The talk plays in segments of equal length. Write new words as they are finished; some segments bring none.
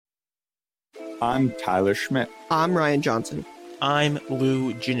I'm Tyler Schmidt. I'm Ryan Johnson. I'm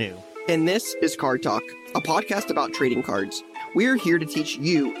Lou Janu. And this is Card Talk, a podcast about trading cards. We're here to teach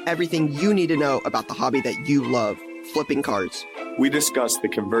you everything you need to know about the hobby that you love, flipping cards. We discuss the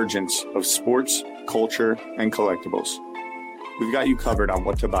convergence of sports, culture, and collectibles. We've got you covered on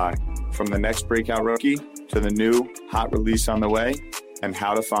what to buy, from the next breakout rookie to the new hot release on the way, and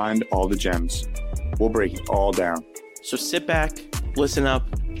how to find all the gems. We'll break it all down. So sit back, listen up,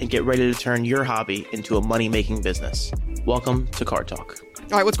 and get ready to turn your hobby into a money-making business. Welcome to Card Talk.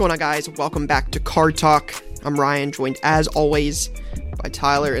 All right, what's going on, guys? Welcome back to Card Talk. I'm Ryan, joined as always by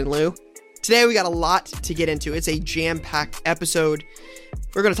Tyler and Lou. Today we got a lot to get into. It's a jam-packed episode.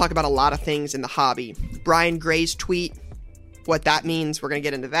 We're going to talk about a lot of things in the hobby. Brian Gray's tweet, what that means, we're going to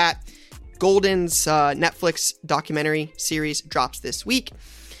get into that. Golden's Netflix documentary series drops this week.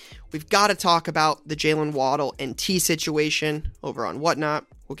 We've got to talk about the Jalen Waddle and T situation over on Whatnot.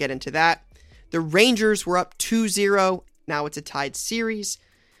 We'll get into that. The Rangers were up 2-0. Now it's a tied series.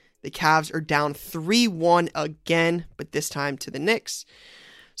 The Cavs are down 3-1 again, but this time to the Knicks.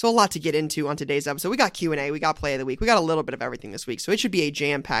 So a lot to get into on today's episode. We got Q&A, we got Play of the Week, we got a little bit of everything this week. So it should be a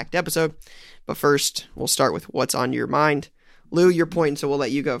jam-packed episode. But first, we'll start with what's on your mind. Lou, you're pointing, so we'll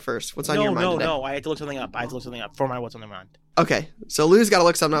let you go first. What's on your mind today? No. I had to look something up. For my what's on my mind. Okay, so Lou's got to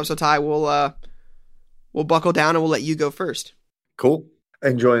look something up. So Ty, we'll buckle down and we'll let you go first. Cool.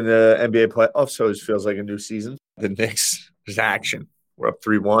 Enjoying the NBA playoffs, so it feels like a new season. The Knicks, there's action. We're up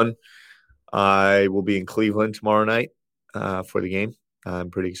 3-1. I will be in Cleveland tomorrow night for the game. I'm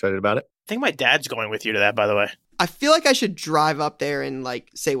pretty excited about it. I think my dad's going with you to that, by the way. I feel like I should drive up there and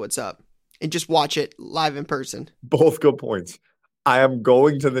say what's up and just watch it live in person. Both good points. I am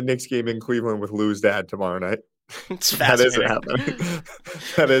going to the Knicks game in Cleveland with Lou's dad tomorrow night. It's That is fascinating. happening.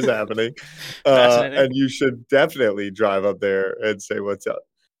 That is happening. Fascinating. And you should definitely drive up there and say what's up.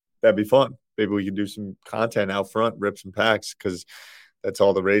 That'd be fun. Maybe we can do some content out front, rip some packs, because that's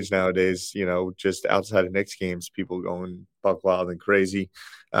all the rage nowadays. You know, just outside of Knicks games, people going buck wild and crazy.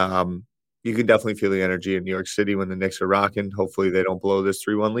 You can definitely feel the energy in New York City when the Knicks are rocking. Hopefully they don't blow this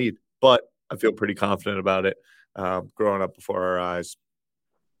 3-1 lead. But I feel pretty confident about it. Growing up before our eyes.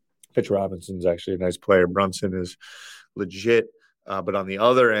 Pitch Robinson's actually a nice player. Brunson is legit. But on the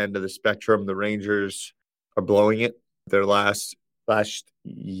other end of the spectrum, the Rangers are blowing it. Their last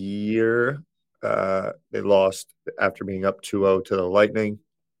year, they lost after being up 2-0 to the Lightning.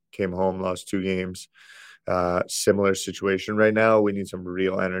 Came home, lost 2 games. Similar situation right now. We need some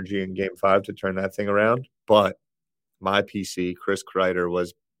real energy in Game 5 to turn that thing around. But my PC, Chris Kreider,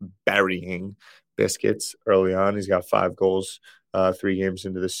 was burying biscuits early on. He's got 5 goals, 3 games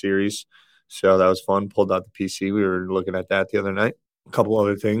into the series. So that was fun. Pulled out the PC. We were looking at that the other night. A couple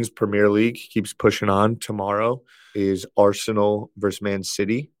other things. Premier League keeps pushing on. Tomorrow is Arsenal versus Man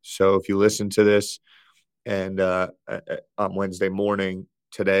City. So if you listen to this and on Wednesday morning,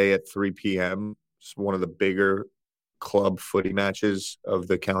 today at 3 p.m., it's one of the bigger club footy matches of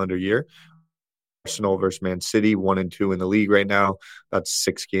the calendar year. Arsenal versus Man City, 1-2 in the league right now. That's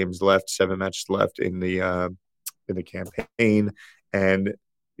 6 games left, 7 matches left in the campaign. And,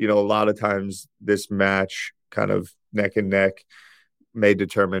 you know, a lot of times this match kind of neck and neck may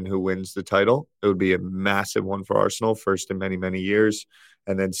determine who wins the title. It would be a massive one for Arsenal, first in many, many years.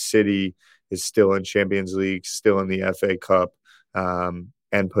 And then City is still in Champions League, still in the FA Cup,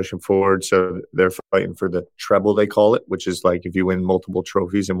 and pushing forward. So they're fighting for the treble, they call it, which is like if you win multiple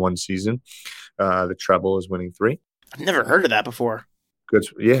trophies in one season, the treble is winning 3. I've never heard of that before. Good.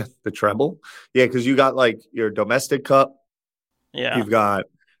 Yeah, the treble. Yeah, because you got like your domestic cup. Yeah. You've got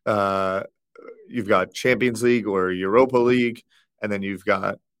Champions League or Europa League, and then you've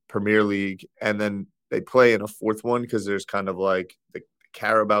got Premier League, and then they play in a 4th one because there's kind of like the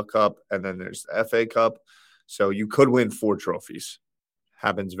Carabao Cup, and then there's the FA Cup. So you could win 4 trophies.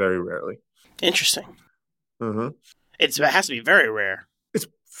 Happens very rarely. Interesting. Mm-hmm. It has to be very rare. It's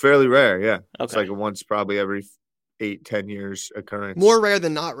fairly rare, yeah. Okay. It's like a once probably every 8-10 years occurrence. More rare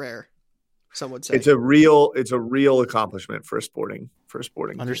than not rare, some would say. It's a real accomplishment for a sporting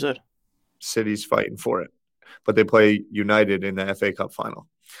team. Understood. City's fighting for it. But they play United in the FA Cup final.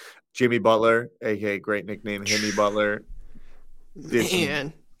 Jimmy Butler, aka great nickname, Jimmy Butler.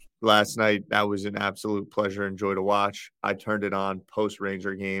 Man. Last night, that was an absolute pleasure and joy to watch. I turned it on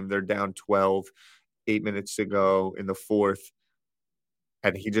post-Ranger game. They're down 12, 8 minutes to go in the 4th,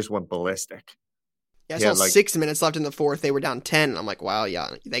 and he just went ballistic. Yeah, I saw 6 minutes left in the 4th. They were down 10. And I'm like, wow,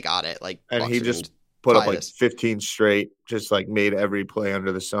 yeah, they got it. And he just put up like 15 straight, just like made every play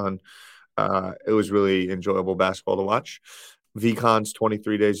under the sun. It was really enjoyable basketball to watch. VCon's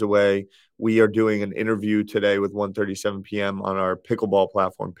 23 days away. We are doing an interview today with 1:37 p.m. on our pickleball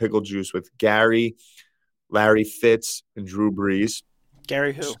platform, Pickle Juice, with Gary, Larry Fitz, and Drew Brees.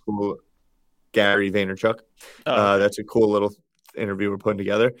 Gary who? Cool. Gary Vaynerchuk. Oh, okay. That's a cool little interview we're putting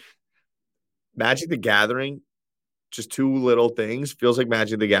together. Magic the Gathering, just two little things. Feels like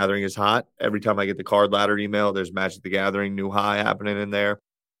Magic the Gathering is hot. Every time I get the card ladder email, there's Magic the Gathering, new high happening in there.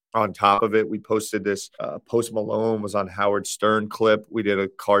 On top of it, we posted this Post Malone was on Howard Stern clip. We did a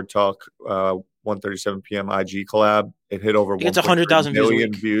Card Talk 1:37 p.m. IG collab. It hit over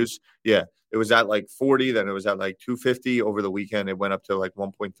 100,000 views. Yeah. It was at like 40, then it was at like 250. Over the weekend, it went up to like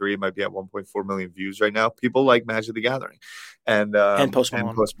 1.3. It might be at 1.4 million views right now. People like Magic the Gathering. And Post Malone.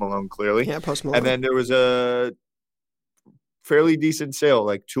 And Post Malone, clearly. Yeah, Post Malone. And then there was a fairly decent sale,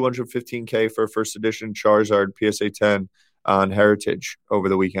 like $215K for a first edition Charizard PSA 10 on Heritage over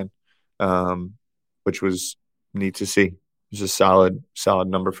the weekend, which was neat to see. It was a solid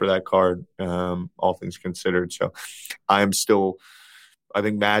number for that card, all things considered. So I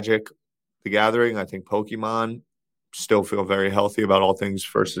think Magic the Gathering, I think Pokemon, still feel very healthy about all things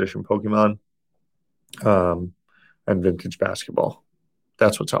first edition Pokemon, and vintage basketball.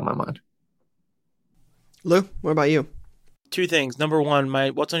 That's what's on my mind. Lou, what about you? Two things. Number one,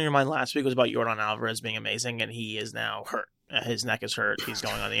 what's on your mind last week was about Yordan Alvarez being amazing, and he is now hurt. His neck is hurt. He's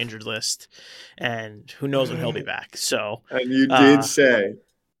going on the injured list, and who knows when he'll be back. So, and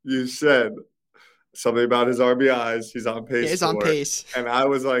you said something about his RBIs. He's on pace. Yeah, he's on pace. And I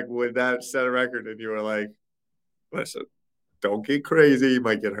was like, would that set a record? And you were like, listen, don't get crazy. You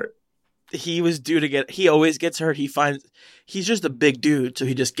might get hurt. He was due to he always gets hurt. He's just a big dude, so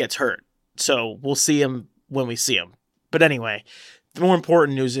he just gets hurt. So we'll see him when we see him. But anyway, the more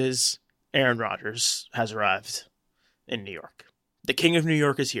important news is Aaron Rodgers has arrived in New York. The King of New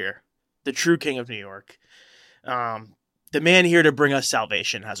York is here. The true King of New York. The man here to bring us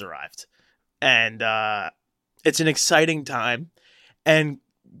salvation has arrived. And it's an exciting time. And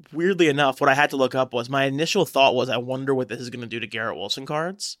weirdly enough, what I had to look up was my initial thought was, I wonder what this is going to do to Garrett Wilson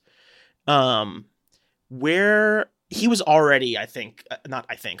cards. Where he was already,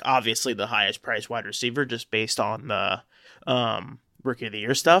 obviously the highest priced wide receiver just based on the Rookie of the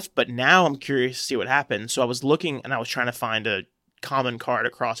Year stuff. But now I'm curious to see what happens. So I was looking and I was trying to find a common card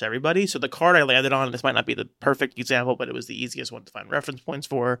across everybody. So the card I landed on, this might not be the perfect example, but it was the easiest one to find reference points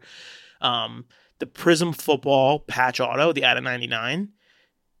for. The Prism Football patch auto, the out 99,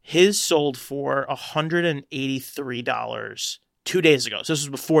 his sold for $183 2 days ago. So this was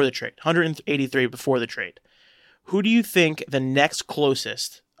before the trade. $183 before the trade. Who do you think the next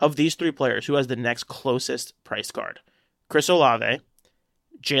closest of these three players, who has the next closest price card? Chris Olave,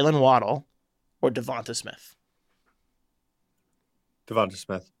 Jalen Waddle, or Devonta Smith? Devonta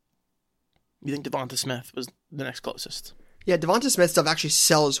Smith. You think Devonta Smith was the next closest? Yeah, Devonta Smith stuff actually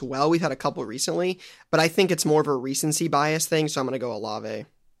sells well. We've had a couple recently, but I think it's more of a recency bias thing, so I'm going to go Olave.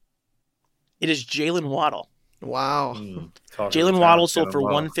 It is Jalen Waddle. Wow. Jalen Waddle sold for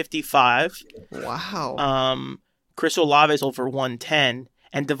 $155. Wow. Chris Olave sold for $110,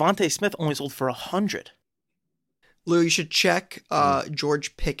 and Devonta Smith only sold for $100. Lou, you should check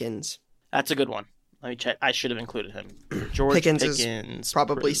George Pickens. That's a good one. Let me check. I should have included him. George Pickens is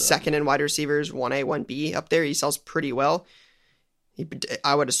probably second in wide receivers, 1A, 1B up there. He sells pretty well.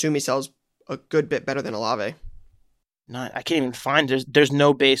 I would assume he sells a good bit better than Olave. No, I can't even find. There's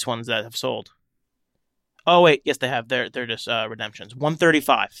no base ones that have sold. Oh wait, yes they have. They're just redemptions.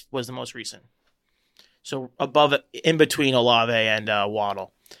 135 was the most recent. So above it, in between Olave and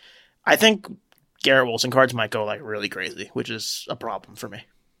Waddle. I think Garrett Wilson cards might go like really crazy, which is a problem for me.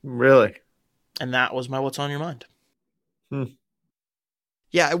 Really? And that was my what's on your mind.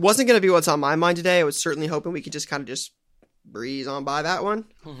 Yeah, it wasn't going to be what's on my mind today. I was certainly hoping we could just kind of just breeze on by that one.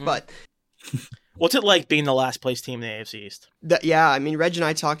 Mm-hmm. But what's it like being the last place team in the AFC East? Yeah, I mean, Reg and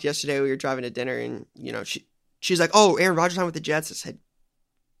I talked yesterday. We were driving to dinner, and she's like, "Oh, Aaron Rodgers on with the Jets." I said,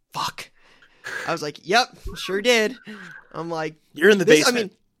 "Fuck." I was like, "Yep, sure did." I'm like, "You're in the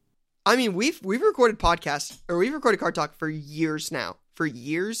basement." I mean, we've recorded podcasts, or we've recorded Card Talk for years now. For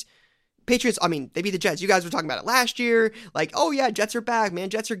years. Patriots, I mean, they beat the Jets. You guys were talking about it last year. Like, oh yeah, Jets are back, man.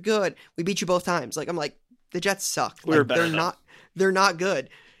 Jets are good. We beat you both times. Like, I'm like, the Jets suck. We were better. They're not good.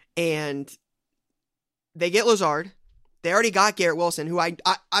 And they get Lazard. They already got Garrett Wilson, who I'm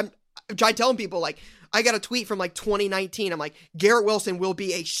trying telling people, like, I got a tweet from like 2019. I'm like, Garrett Wilson will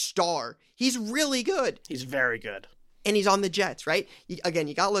be a star. He's really good. He's very good. And he's on the Jets, right?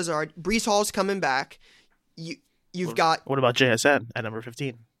 You got Lazard. Breece Hall's coming back. You've got... What about JSN at number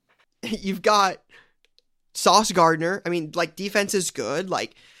 15? You've got Sauce Gardner. I mean, like, defense is good.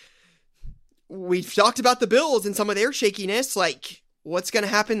 Like, we've talked about the Bills and some of their shakiness. Like, what's going to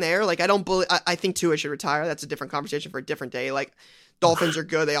happen there? Like, I think Tua should retire. That's a different conversation for a different day. Like, Dolphins are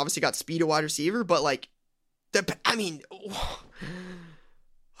good. They obviously got speed at wide receiver, but like,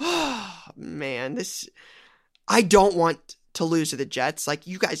 man, I don't want to lose to the Jets. Like,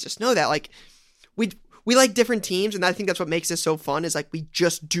 you guys just know that. Like, we like different teams, and I think that's what makes this so fun is like we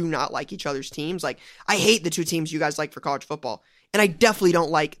just do not like each other's teams. Like, I hate the two teams you guys like for college football, and I definitely don't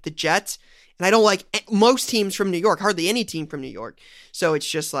like the Jets, and I don't like most teams from New York, hardly any team from New York. So it's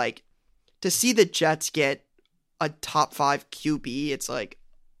just like to see the Jets get a top 5 QB, it's like,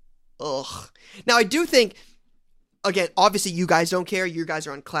 ugh. Now, I do think, again, obviously you guys don't care. You guys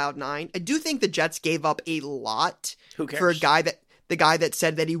are on cloud 9. I do think the Jets gave up a lot for the guy that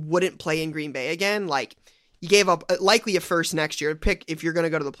said that he wouldn't play in Green Bay again. Like, he gave up likely a first next year. Pick, if you're going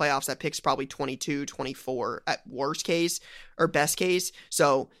to go to the playoffs, that pick's probably 22, 24 at worst case or best case.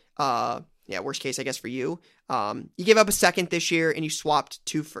 So, worst case, I guess, for you. You gave up a second this year and you swapped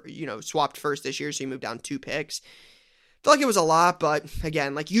first this year. So you moved down 2 picks. I feel like it was a lot, but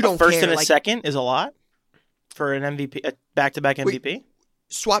again, like, you don't care. First and a like, second is a lot for an MVP, a back-to-back MVP.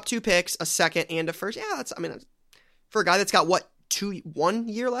 Swap 2 picks, a second and a first. Yeah, for a guy that's got 1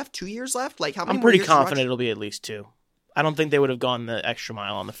 year left, 2 years left. Like, how many? I'm pretty confident it'll be at least 2. I don't think they would have gone the extra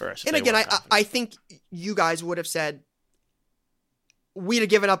mile on the first. And again, I think you guys would have said we'd have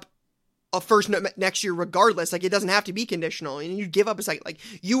given up a first next year regardless. Like, it doesn't have to be conditional, and you give up a second. Like,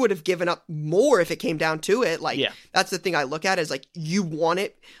 you would have given up more if it came down to it. Like, That's the thing I look at is like, you want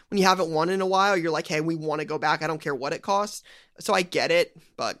it when you haven't won in a while. You're like, hey, we want to go back. I don't care what it costs. So I get it,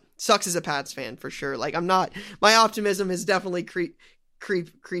 but sucks as a Pats fan for sure. Like, my optimism is definitely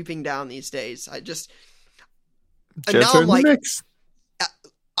creeping down these days. Now I'm like,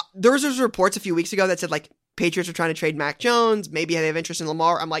 there was those reports a few weeks ago that said like Patriots are trying to trade Mac Jones. Maybe they have interest in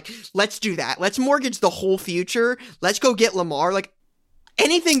Lamar. I'm like, let's do that. Let's mortgage the whole future. Let's go get Lamar. Like,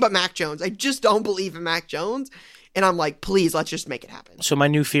 anything but Mac Jones. I just don't believe in Mac Jones. And I'm like, please, let's just make it happen. So my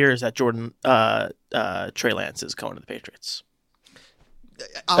new fear is that Trey Lance is going to the Patriots.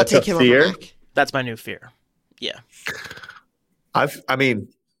 I'll take him over Mac. That's my new fear. Yeah. I mean,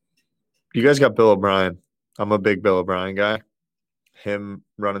 you guys got Bill O'Brien. I'm a big Bill O'Brien guy. Him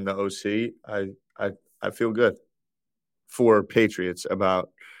running the OC, I feel good for Patriots about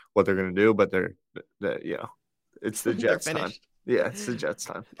what they're going to do, but it's the Jets time. Yeah, it's the Jets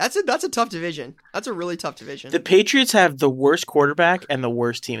time. That's a tough division. That's a really tough division. The Patriots have the worst quarterback and the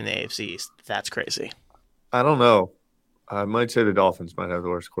worst team in the AFC East. That's crazy. I don't know. I might say the Dolphins might have the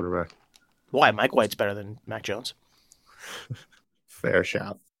worst quarterback. Why? Mike White's better than Mac Jones. Fair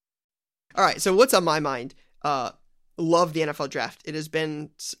shout. All right, so what's on my mind? Love the NFL draft. It has been,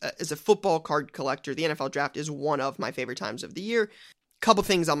 as a football card collector, the NFL draft is one of my favorite times of the year. Couple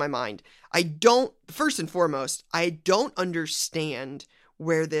things on my mind. First and foremost, I don't understand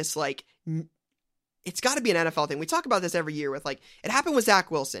where this, like, it's got to be an NFL thing. We talk about this every year with, like, it happened with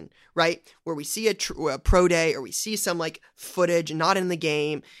Zach Wilson, right? Where we see a pro day or we see some, like, footage not in the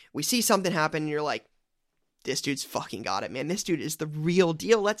game. We see something happen and you're like, this dude's fucking got it, man. This dude is the real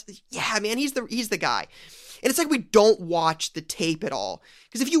deal. He's the guy. And it's like we don't watch the tape at all.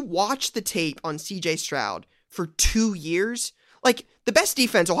 Because if you watch the tape on CJ Stroud for 2 years, like, the best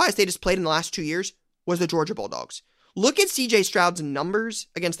defense Ohio State has played in the last 2 years was the Georgia Bulldogs. Look at CJ Stroud's numbers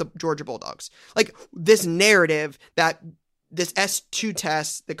against the Georgia Bulldogs. Like, this narrative that this S2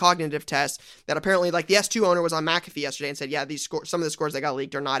 test, the cognitive test, that apparently, like, the S2 owner was on McAfee yesterday and said, yeah, some of the scores that got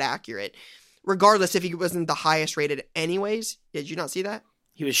leaked are not accurate. Regardless if he wasn't the highest rated anyways. Did you not see that?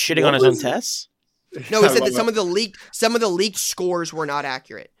 He was shitting on his own tests? No, he said that some of the leaked scores were not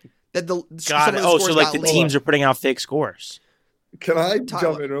accurate. That the teams are putting out fake scores. Can I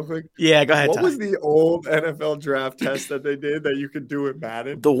jump in real quick? Yeah, go ahead. What was the old NFL draft test that they did that you could do in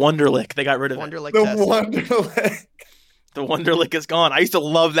Madden? The Wonderlick. They got rid of it. Wonderlick. The Wonderlick is gone. I used to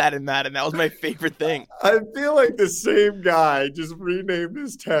love that in Madden. That was my favorite thing. I feel like the same guy just renamed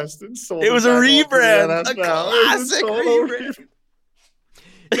his test and sold it. It was a rebrand. A classic rebrand.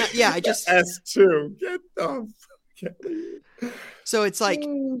 Yeah, I just S2. Get the fuck. So it's like,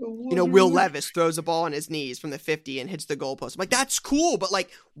 Will Levis throws a ball on his knees from the 50 and hits the goalpost. I'm like, that's cool, but like,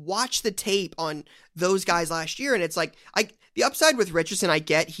 watch the tape on those guys last year, and it's like, the upside with Richardson, I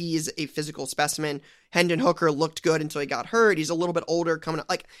get he's a physical specimen. Hendon Hooker looked good until he got hurt. He's a little bit older coming up.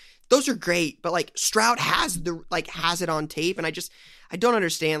 Like, those are great, but like, Stroud has it on tape, and I don't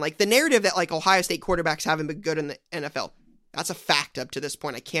understand. Like, the narrative that like Ohio State quarterbacks haven't been good in the NFL. That's a fact up to this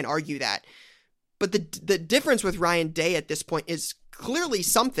point. I can't argue that. But the difference with Ryan Day at this point is clearly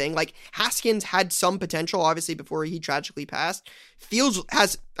something. Like, Haskins had some potential, obviously, before he tragically passed. Fields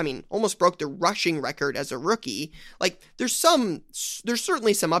has, almost broke the rushing record as a rookie. Like, there's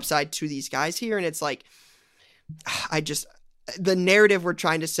certainly some upside to these guys here, and it's like, the narrative we're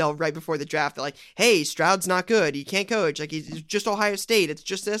trying to sell right before the draft, they're like, hey, Stroud's not good, he can't coach, like, he's just Ohio State, it's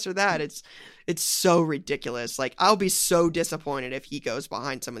just this or that. It's so ridiculous. Like, I'll be so disappointed if he goes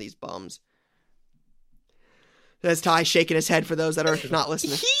behind some of these bums. That's Ty shaking his head for those that are not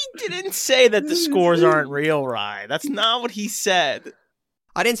listening. He didn't say that the scores aren't real, Ryan. That's not what he said.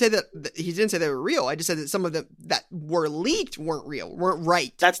 I didn't say that he didn't say they were real. I just said that some of them that were leaked weren't real, weren't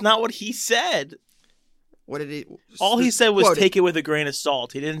right. That's not what he said. What did he? All he said was take it with a grain of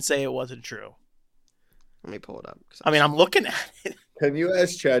salt. He didn't say it wasn't true. Let me pull it up. I'm looking at it. Can you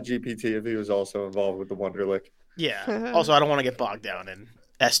ask ChatGPT if he was also involved with the Wonderlic? Yeah. Also, I don't want to get bogged down in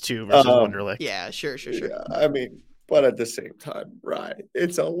S2 versus Wonderlic. Yeah, sure. Yeah, but at the same time, right,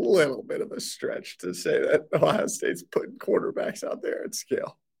 it's a little bit of a stretch to say that Ohio State's putting quarterbacks out there at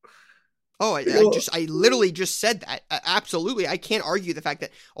scale. Oh, I literally just said that. Absolutely. I can't argue the fact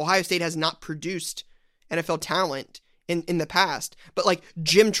that Ohio State has not produced NFL talent in the past. But, like,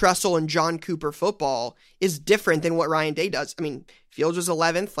 Jim Tressel and John Cooper football is different than what Ryan Day does. Fields was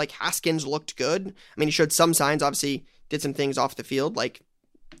 11th. Like, Haskins looked good. He showed some signs, obviously did some things off the field. Like,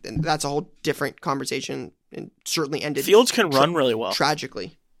 and that's a whole different conversation and certainly ended. Fields can run really well.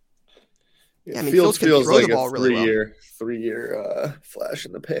 Tragically. Yeah, Fields can feels throw like the ball really well. Three-year flash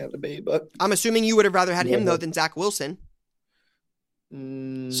in the pan to me, but I'm assuming you would have rather had him, though, than Zach Wilson.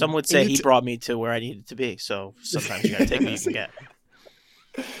 Some would say he brought me to where I needed to be, so sometimes you gotta take what you can get.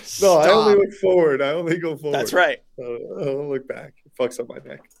 No, I only look forward. I only go forward. That's right. I don't look back. It fucks up my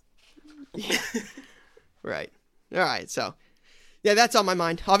neck. Right. All right, so yeah, that's on my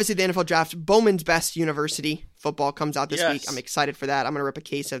mind. Obviously, the NFL draft, Bowman's Best University football comes out this week. I'm excited for that. I'm going to rip a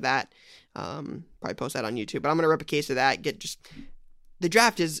case of that. Probably post that on YouTube, but I'm going to rip a case of that. The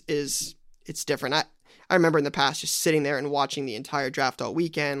draft is it's different. I remember in the past just sitting there and watching the entire draft all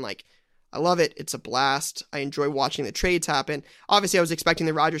weekend. Like, I love it. It's a blast. I enjoy watching the trades happen. Obviously, I was expecting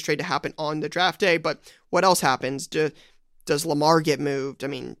the Rodgers trade to happen on the draft day, but what else happens? Does Lamar get moved?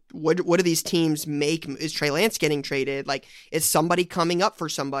 What do these teams make? Is Trey Lance getting traded? Like, is somebody coming up for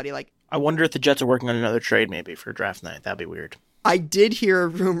somebody? Like, I wonder if the Jets are working on another trade maybe for draft night. That'd be weird. I did hear a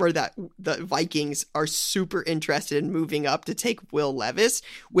rumor that the Vikings are super interested in moving up to take Will Levis,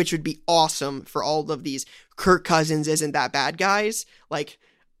 which would be awesome for all of these Kirk Cousins isn't that bad guys. Like,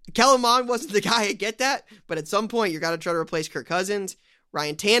 Kellen Mond wasn't the guy, I get that, but at some point you got to try to replace Kirk Cousins.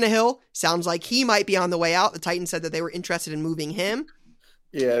 Ryan Tannehill sounds like he might be on the way out. The Titans said that they were interested in moving him.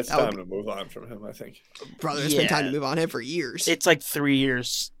 Yeah, it's time to move on from him, I think. Brother, it's been time to move on him for years. It's like 3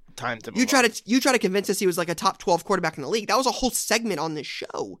 years time to move on. You try to convince us he was like a top 12 quarterback in the league. That was a whole segment on this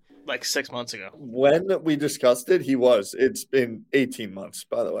show. Like 6 months ago. When we discussed it, he was. It's been 18 months,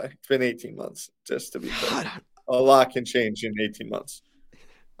 by the way. It's been 18 months, just to be clear. A lot can change in 18 months.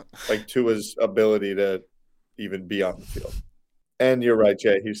 Like Tua's ability to even be on the field. And you're right,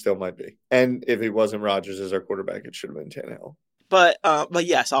 Jay, he still might be. And if he wasn't Rodgers as our quarterback, it should have been Tannehill. But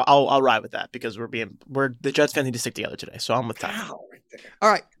yes, I'll ride with that because we're the Jets fans need to stick together today. So I'm with Ty. Wow, right there.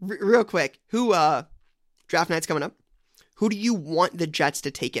 All right, real quick, who draft night's coming up? Who do you want the Jets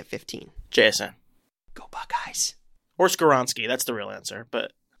to take at 15? JSN. Go Buckeyes. Or Skoronski. That's the real answer.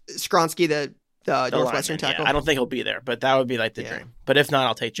 But Skoronski, the Northwestern tackle. Yeah, I don't think he'll be there, but that would be like the dream. But if not,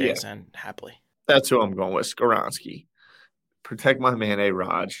 I'll take JSN happily. That's who I'm going with, Skoronski. Protect my man,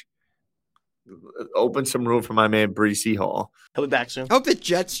 A-Raj. Open some room for my man, Breece Hall. He'll be back soon. I hope the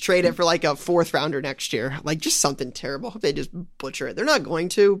Jets trade it for like a 4th rounder next year. Like, just something terrible. I hope they just butcher it. They're not going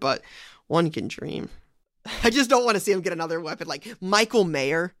to, but one can dream. I just don't want to see him get another weapon like Michael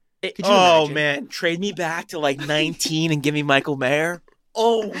Mayer. Oh, man. Trade me back to like 19 and give me Michael Mayer.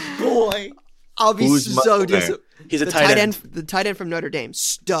 Oh, boy. I'll be so disappointed. He's a tight end. The tight end from Notre Dame.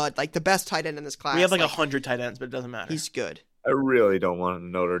 Stud. Like the best tight end in this class. We have like 100 tight ends, but it doesn't matter. He's good. I really don't want a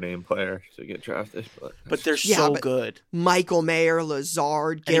Notre Dame player to get drafted. But they're so good. Michael Mayer,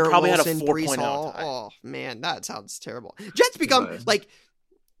 Lazard, Garrett Wilson, Breece Hall. Oh, man, that sounds terrible.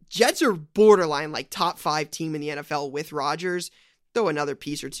 Jets are borderline like top 5 team in the NFL with Rodgers. Throw another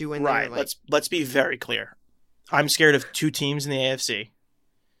piece or two in there. Right. Let's be very clear. I'm scared of 2 teams in the AFC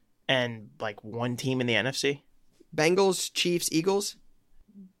and like 1 team in the NFC. Bengals, Chiefs, Eagles.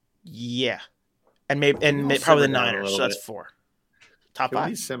 Yeah. And probably the Niners, so that's 4. Top 5. Can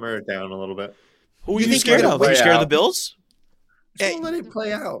we simmer it down a little bit? Who are you scared of? Are you scared of the Bills? Just let it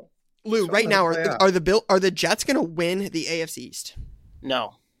play out. Lou, right now, are the Jets going to win the AFC East?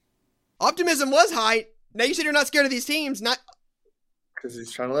 No. Optimism was high. Now you said you're not scared of these teams. Because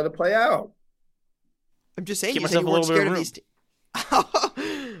he's trying to let it play out. I'm just saying, Give you said myself you a weren't little bit scared of of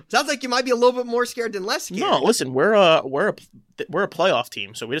these. Sounds like you might be a little bit more scared than less scared. No, listen, we're a playoff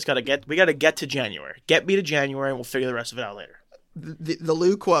team, so we gotta get to January. Get me to January, and we'll figure the rest of it out later. The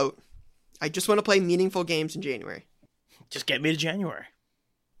Lou quote: "I just want to play meaningful games in January." Just get me to January.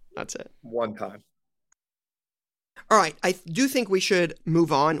 That's it. One time. All right, I do think we should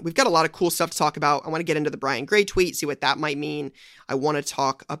move on. We've got a lot of cool stuff to talk about. I want to get into the Brian Gray tweet, see what that might mean. I want to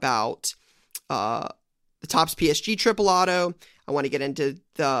talk about the Topps PSG Triple Auto. I want to get into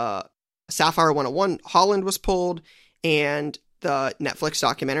the Sapphire 101 Holland was pulled and the Netflix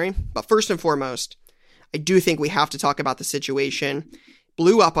documentary. But first and foremost, I do think we have to talk about the situation.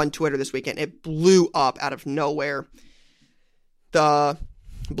 Blew up on Twitter this weekend. It blew up out of nowhere. The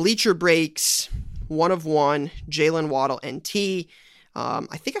Bleacher Breaks 1 of 1 Jalen Waddle NT.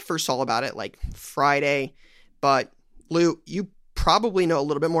 I think I first saw about it like Friday, but Lou, you probably know a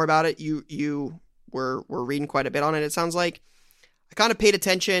little bit more about it. You were reading quite a bit on it. It sounds like I kind of paid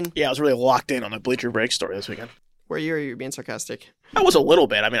attention. Yeah, I was really locked in on the Bleacher Break story this weekend. Where you're being sarcastic. I was a little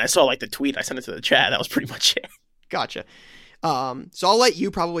bit. I mean, I saw like the tweet. I sent it to the chat. That was pretty much it. Gotcha. So I'll let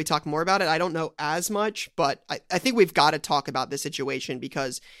you probably talk more about it. I don't know as much, but I think we've got to talk about this situation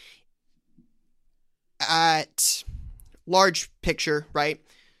because at large picture, right?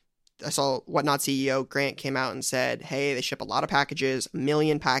 I saw Whatnot CEO Grant came out and said, hey, they ship a lot of packages, 1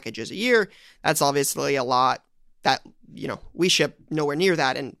 million packages a year. That's obviously a lot that, we ship nowhere near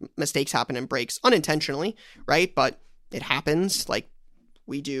that, and mistakes happen and breaks unintentionally, right? But it happens. Like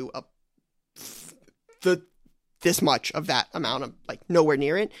we do this much of that amount of like nowhere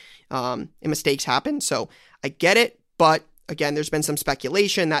near it. And mistakes happen. So I get it. But again, there's been some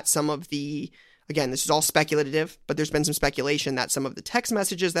speculation that again, this is all speculative, but there's been some speculation that some of the text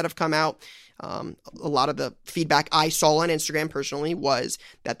messages that have come out, a lot of the feedback I saw on Instagram personally was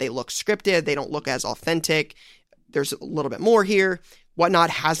that they look scripted. They don't look as authentic. There's a little bit more here. Whatnot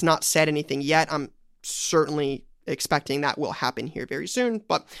has not said anything yet. I'm certainly expecting that will happen here very soon,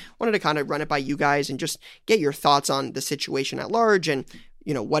 but wanted to kind of run it by you guys and just get your thoughts on the situation at large and,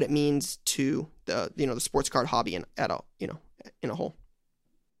 what it means to the sports card hobby in a whole.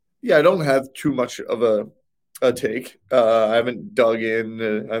 Yeah, I don't have too much of a take. I haven't dug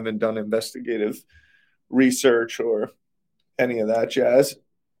in. I haven't done investigative research or any of that jazz.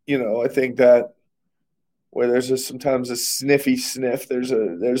 I think that where there's sometimes a sniffy sniff, there's a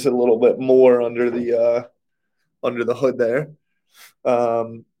little bit more under the hood there.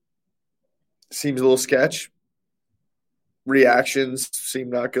 Seems a little sketch. Reactions seem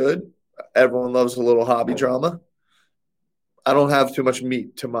not good. Everyone loves a little hobby drama. I don't have too much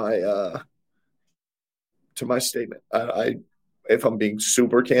meat to my statement. I if I'm being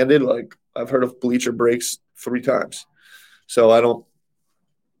super candid, like I've heard of Bleacher Breaks 3 times, so I don't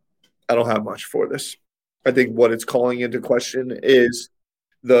have much for this. I think what it's calling into question is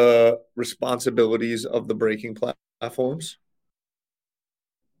the responsibilities of the breaking platforms.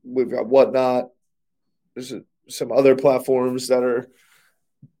 We've got Whatnot. There's some other platforms that are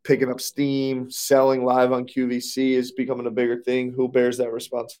picking up steam. Selling live on QVC is becoming a bigger thing. Who bears that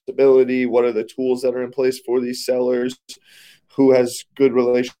responsibility? What are the tools that are in place for these sellers? Who has good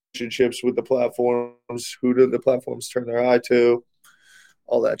relationships with the platforms? Who do the platforms turn their eye to?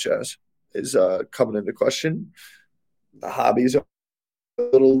 All that jazz is coming into question. The hobbies are a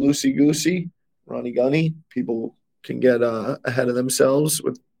little loosey-goosey, runny-gunny. People can get ahead of themselves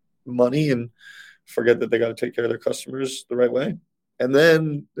with money and forget that they got to take care of their customers the right way. And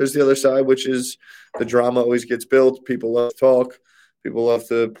then there's the other side, which is the drama always gets built. People love to talk. People love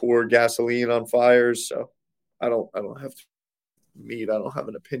to pour gasoline on fires. So I don't have I don't have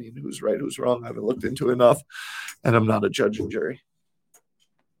an opinion who's right, who's wrong. I haven't looked into it enough, and I'm not a judge and jury.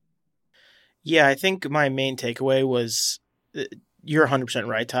 Yeah, I think my main takeaway was you're 100%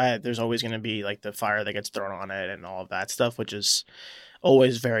 right, Ty. There's always going to be like the fire that gets thrown on it and all of that stuff, which is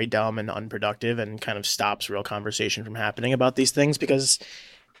always very dumb and unproductive and kind of stops real conversation from happening about these things, because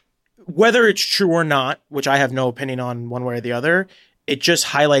whether it's true or not, which I have no opinion on one way or the other, it just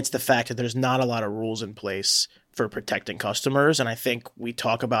highlights the fact that there's not a lot of rules in place for protecting customers. And I think we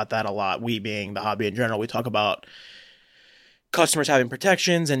talk about that a lot. We being the hobby in general, we talk about customers having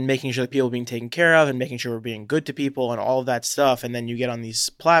protections and making sure that people are being taken care of and making sure we're being good to people and all of that stuff. And then you get on these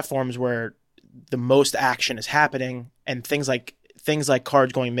platforms where the most action is happening and things like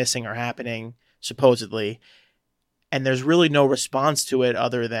cards going missing are happening, supposedly. And there's really no response to it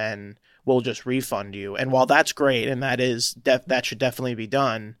other than we'll just refund you. And while that's great and that should definitely be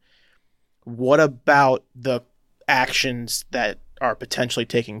done, what about the actions that are potentially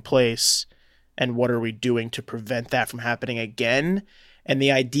taking place, and what are we doing to prevent that from happening again? And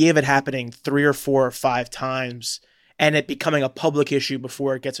the idea of it happening 3 or 4 or 5 times and it becoming a public issue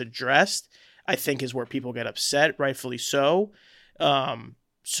before it gets addressed, I think is where people get upset, rightfully so.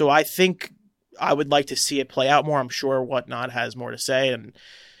 So I think I would like to see it play out more. I'm sure Whatnot has more to say, and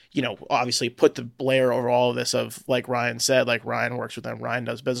obviously put the blare over all of this of, like Ryan said, like Ryan works with them, Ryan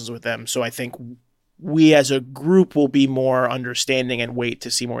does business with them. So I think we as a group will be more understanding and wait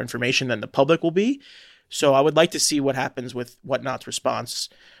to see more information than the public will be. So I would like to see what happens with Whatnot's response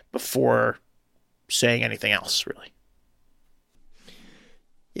before saying anything else, really.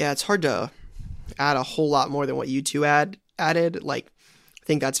 Yeah, it's hard to add a whole lot more than what you two added. Like, I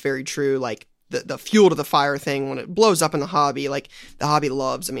think that's very true. Like, the fuel to the fire thing, when it blows up in the hobby, like, the hobby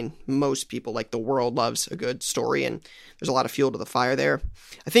loves, I mean, most people, like, the world loves a good story, and there's a lot of fuel to the fire there.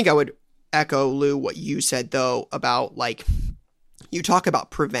 I think I would echo, Lou, what you said, though, about, like, you talk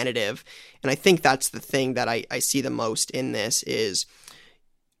about preventative, and I think that's the thing that I see the most in this is,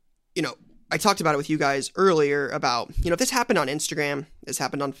 I talked about it with you guys earlier about, if this happened on Instagram, this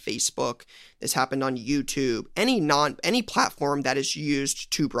happened on Facebook, this happened on YouTube, any platform that is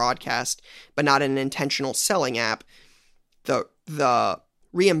used to broadcast, but not an intentional selling app, the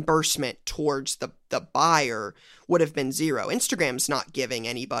reimbursement towards the buyer would have been zero. Instagram's not giving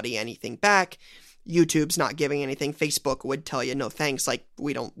anybody anything back. YouTube's not giving anything. Facebook would tell you, no thanks, like,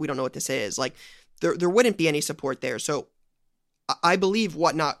 we don't know what this is. Like, there wouldn't be any support there. So I believe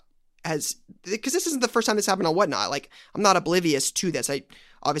Whatnot because this isn't the first time this happened on Whatnot. Like, I'm not oblivious to this.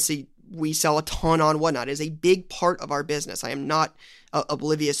 Obviously we sell a ton on Whatnot. It is a big part of our business. I am not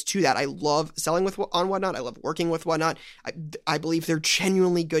oblivious to that. I love selling on Whatnot. I love working with Whatnot. I believe they're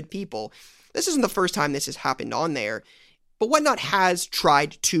genuinely good people. This isn't the first time this has happened on there, but Whatnot has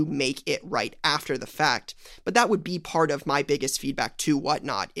tried to make it right after the fact. But that would be part of my biggest feedback to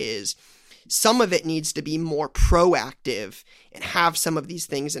Whatnot is some of it needs to be more proactive and have some of these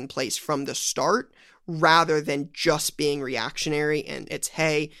things in place from the start rather than just being reactionary and it's,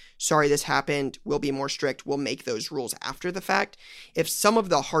 hey, sorry this happened, we'll be more strict, we'll make those rules after the fact. If some of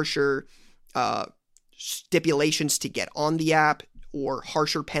the harsher stipulations to get on the app or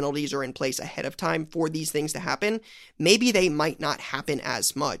harsher penalties are in place ahead of time for these things to happen, maybe they might not happen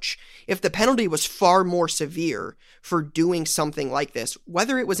as much. If the penalty was far more severe for doing something like this,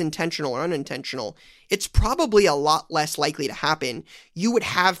 whether it was intentional or unintentional, it's probably a lot less likely to happen. You would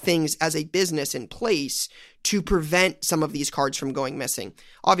have things as a business in place to prevent some of these cards from going missing.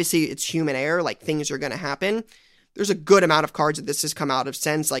 Obviously, it's human error, like things are going to happen. There's a good amount of cards that this has come out of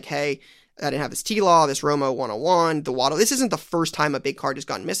since, like, hey, I didn't have this T-Law, this Romo 101, the Waddle. This isn't the first time a big card has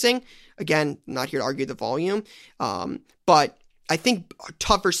gone missing. Again, not here to argue the volume. But I think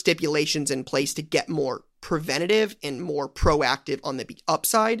tougher stipulations in place to get more preventative and more proactive on the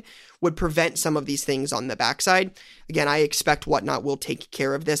upside would prevent some of these things on the backside. Again, I expect Whatnot will take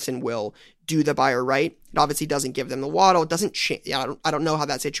care of this and will do the buyer right. It obviously doesn't give them the Waddle. It doesn't I don't know how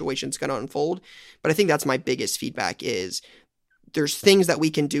that situation's going to unfold, but I think that's my biggest feedback is there's things that we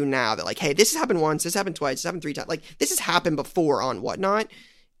can do now that, like, hey, this has happened once, this happened twice, this happened 3 times. Like, this has happened before on Whatnot.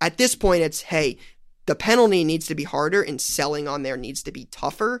 At this point, it's, hey, the penalty needs to be harder and selling on there needs to be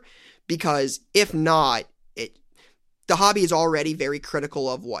tougher because if not, the hobby is already very critical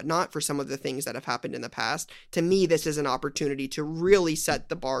of Whatnot for some of the things that have happened in the past. To me, this is an opportunity to really set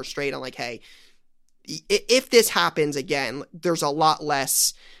the bar straight on, like, hey, if this happens again, there's a lot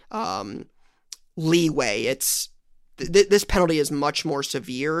less leeway. This penalty is much more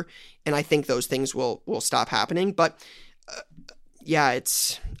severe, and I think those things will stop happening. But yeah,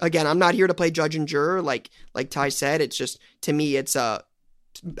 it's, again, I'm not here to play judge and juror. Like Ty said, it's just, to me, it's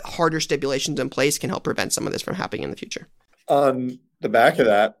harder stipulations in place can help prevent some of this from happening in the future. On the back of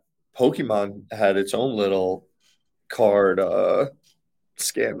that, Pokemon had its own little card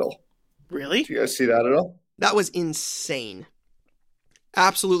scandal. Really? Did you guys see that at all? That was insane.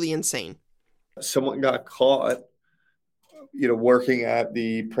 Absolutely insane. Someone got caught working at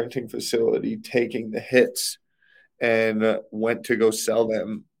the printing facility, taking the hits and went to go sell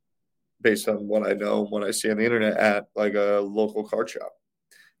them based on what I know and what I see on the internet at like a local card shop.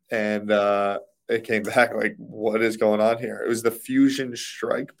 And it came back like, what is going on here? It was the Fusion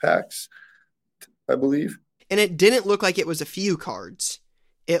Strike packs, I believe. And it didn't look like it was a few cards.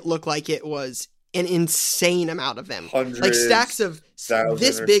 It looked like it was an insane amount of them. Hundreds, like stacks of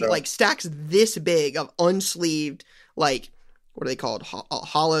this big, so. Like stacks this big of unsleeved, like, what are they called?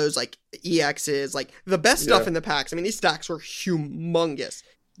 Hollows, like EXs, like the best stuff in the packs. I mean, these stacks were humongous.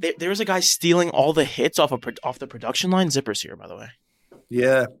 There was a guy stealing all the hits off the production line. Zippers here, by the way.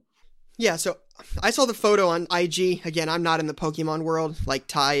 Yeah. Yeah, so I saw the photo on IG. Again, I'm not in the Pokemon world. Like,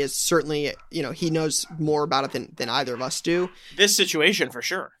 Ty is certainly, he knows more about it than either of us do. This situation, for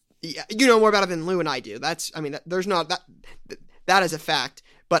sure. Yeah, you know more about it than Lou and I do. There's not that. That is a fact.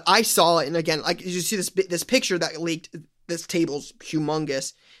 But I saw it, and again, like you see this picture that leaked. This table's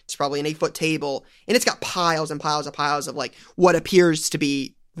humongous. It's probably an 8-foot table, and it's got piles and piles and piles of like what appears to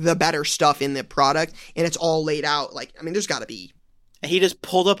be the better stuff in the product, and it's all laid out. Like, there's got to be. And he just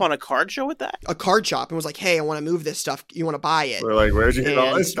pulled up on a card show with that? A card shop, and was like, "Hey, I want to move this stuff. You want to buy it?" We're like, "Where'd you get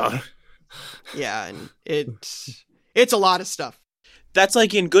all this stuff?" Yeah, and it's a lot of stuff. That's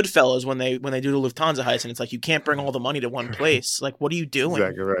like in Goodfellas when they do the Lufthansa heist, and it's like you can't bring all the money to one place. Like, what are you doing?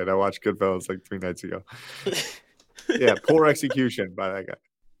 Exactly right. I watched Goodfellas like 3 nights ago. Yeah, poor execution by that guy.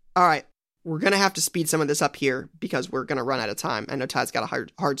 All right, we're going to have to speed some of this up here because we're going to run out of time. I know Todd's got a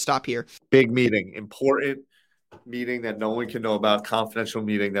hard stop here. Big meeting, important meeting that no one can know about, confidential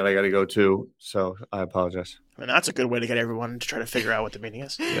meeting that I got to go to. So I apologize. That's a good way to get everyone to try to figure out what the meeting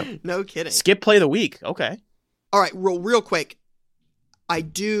is. Yep. No kidding. Skip play of the week. Okay. All right, real quick. I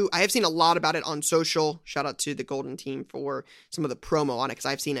have seen a lot about it on social. Shout out to the Golden team for some of the promo on it because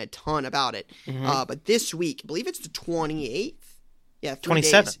I've seen a ton about it. Mm-hmm. But this week, I believe it's the 28th. Yeah,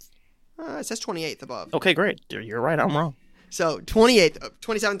 27th. It says 28th above. Okay, great. You're right. I'm wrong. So 27th,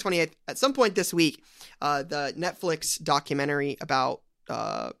 28th. At some point this week, the Netflix documentary about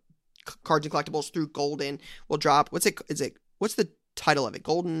cards and collectibles through Golden will drop. What's the title of it?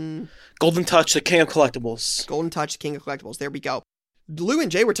 Golden Touch, the King of Collectibles. Golden Touch, King of Collectibles. There we go. Lou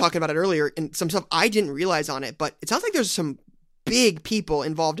and Jay were talking about it earlier, and some stuff I didn't realize on it, but it sounds like there's some big people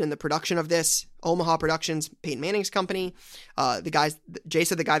involved in the production of this. Omaha Productions, Peyton Manning's company. Jay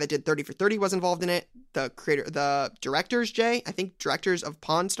said the guy that did 30 for 30 was involved in it. The directors, Jay, I think directors of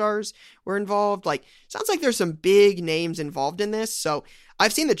Pawn Stars were involved. Like, sounds like there's some big names involved in this. So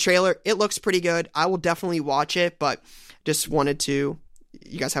I've seen the trailer. It looks pretty good. I will definitely watch it, but just wanted to,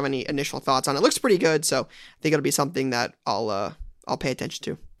 you guys have any initial thoughts on it? It looks pretty good. So I think it'll be something that I'll pay attention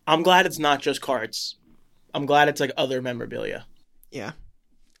to. I'm glad it's not just cards. I'm glad it's like other memorabilia. Yeah.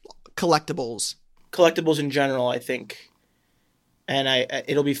 Collectibles in general, I think. And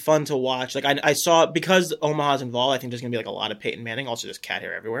it'll be fun to watch. Like I saw, because Omaha's involved, I think there's going to be like a lot of Peyton Manning. Also, there's cat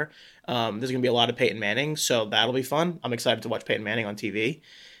hair everywhere. There's going to be a lot of Peyton Manning, so that'll be fun. I'm excited to watch Peyton Manning on TV.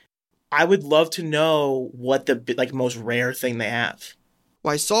 I would love to know what the most rare thing they have.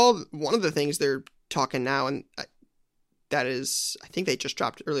 Well, I saw one of the things they're talking now, and that is, I think they just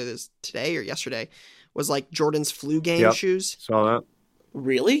dropped earlier today or yesterday, was like Jordan's flu game shoes. Saw that.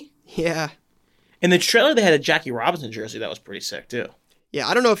 Really? Yeah. In the trailer, they had a Jackie Robinson jersey that was pretty sick too. Yeah,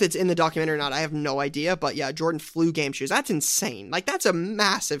 I don't know if it's in the documentary or not. I have no idea, but yeah, Jordan flu game shoes. That's insane. Like, that's a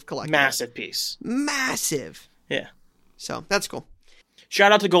massive collection. Massive piece. Massive. Yeah. So that's cool.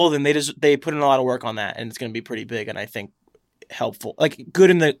 Shout out to Golden. They put in a lot of work on that, and it's going to be pretty big, and I think helpful, like good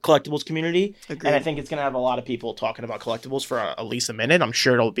in the collectibles community. Agreed. And I think it's going to have a lot of people talking about collectibles for at least a minute. I'm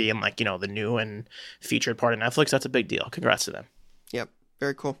sure it'll be in the new and featured part of Netflix. That's a big deal. Congrats to them. Yep.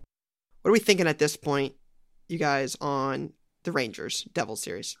 Very cool. What are we thinking at this point, you guys, on the Rangers Devils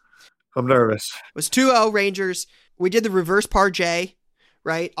series? I'm nervous. It was 2-0 Rangers. We did the reverse par J,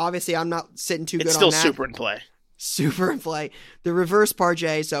 right? Obviously, I'm not sitting too good on that. It's still super in play. Super in play. The reverse par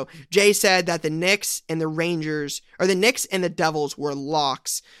J. So Jay said that the Knicks and the Devils were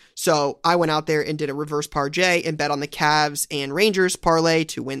locks. So I went out there and did a reverse par J and bet on the Cavs and Rangers parlay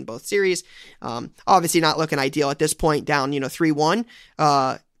to win both series. Obviously not looking ideal at this point, down 3-1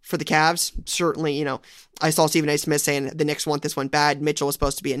 for the Cavs. Certainly, I saw Stephen A. Smith saying the Knicks want this one bad. Mitchell was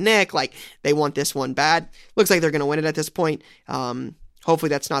supposed to be a Knick. Like, they want this one bad. Looks like they're going to win it at this point. Hopefully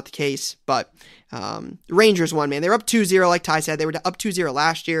that's not the case, but Rangers won, man. They were up 2-0, like Ty said. They were up 2-0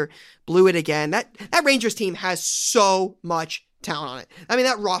 last year, blew it again. That Rangers team has so much talent on it. I mean,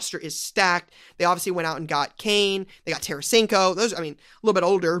 that roster is stacked. They obviously went out and got Kane. They got Tarasenko. Those, a little bit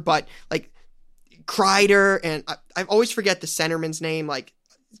older, but like Kreider, and I always forget the centerman's name, like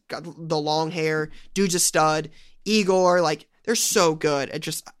got the long hair. Dude's a stud. Igor, like, they're so good.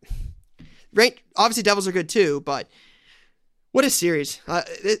 Obviously Devils are good too, but what a series.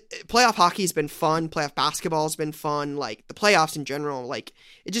 Playoff hockey's been fun. Playoff basketball's been fun. Like, the playoffs in general, like,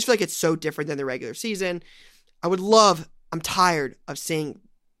 it just feel like it's so different than the regular season. I'm tired of seeing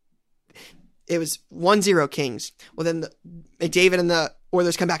it was 1-0 Kings. Well, then McDavid and the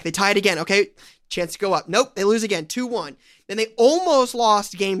Oilers come back. They tie it again. Okay, chance to go up. Nope, they lose again, 2-1. Then they almost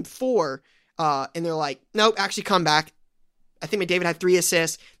lost game 4, and they're like, nope, actually come back. I think McDavid had 3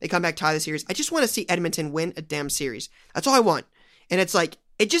 assists. They come back, tie the series. I just want to see Edmonton win a damn series. That's all I want. And it's like,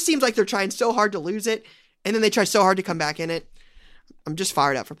 it just seems like they're trying so hard to lose it, and then they try so hard to come back in it. I'm just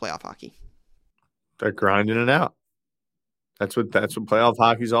fired up for playoff hockey. They're grinding it out. That's what playoff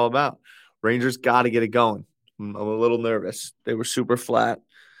hockey's all about. Rangers got to get it going. I'm a little nervous. They were super flat.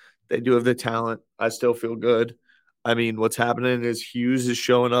 They do have the talent. I still feel good. I mean, what's happening is Hughes is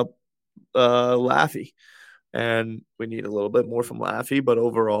showing up Laffy, and we need a little bit more from Laffy. But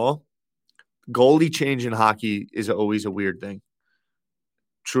overall, goalie change in hockey is always a weird thing.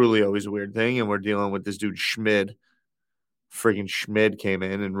 Truly always a weird thing, and we're dealing with this dude Schmid. Friggin' Schmid came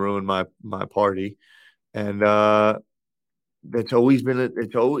in and ruined my party. And it's always been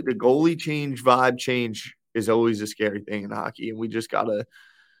the goalie change, vibe change is always a scary thing in hockey, and we just gotta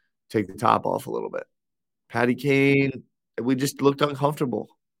take the top off a little bit. Patty Kane, we just looked uncomfortable,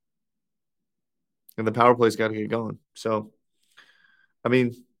 and the power play's got to get going. So, I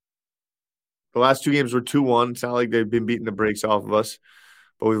mean, the last 2 games were 2-1. It's not like they've been beating the brakes off of us,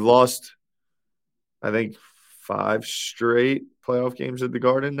 but we've lost, I think, 5 straight playoff games at the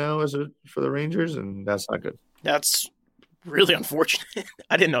Garden now for the Rangers, and that's not good. That's really unfortunate.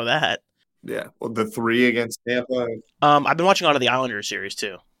 I didn't know that. Yeah. Well, the 3 against Tampa. I've been watching a lot of the Islanders series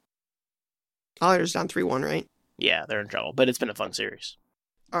too. Islanders down 3-1, right? Yeah, they're in trouble, but it's been a fun series.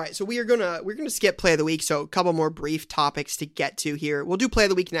 All right, so we're gonna skip play of the week. So a couple more brief topics to get to here. We'll do play of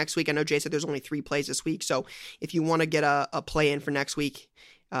the week next week. I know Jay said there's only 3 plays this week, so if you want to get a play in for next week,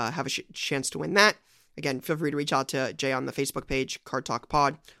 have a chance to win that. Again, feel free to reach out to Jay on the Facebook page, Card Talk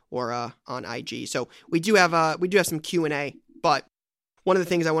Pod, or on IG. So we do have some Q&A, but one of the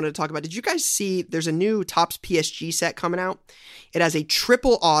things I wanted to talk about, did you guys see there's a new Topps PSG set coming out? It has a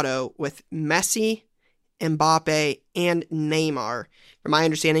triple auto with Messi, Mbappe, and Neymar. From my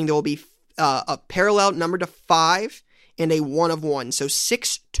understanding, there will be a parallel number to 5 and a 1 of 1. So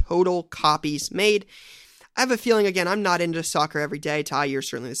 6 total copies made. I have a feeling, again, I'm not into soccer every day. Ty, you're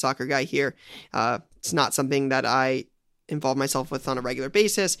certainly the soccer guy here. It's not something that I involve myself with on a regular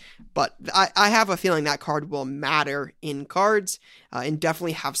basis, but I have a feeling that card will matter in cards and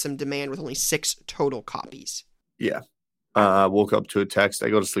definitely have some demand with only 6 total copies. Yeah. I woke up to a text. I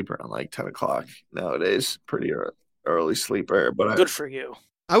go to sleep around like 10 o'clock nowadays. Pretty early sleeper. But Good for you.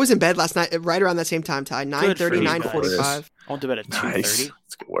 I was in bed last night right around that same time, Ty. 9:30, 9:45. I went to bed at 2:30. Nice.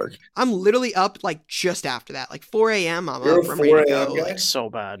 That's good work. I'm literally up like just after that. Like 4 a.m. I'm You're up. a I'm ready to 4 go. a.m. guy? Like, So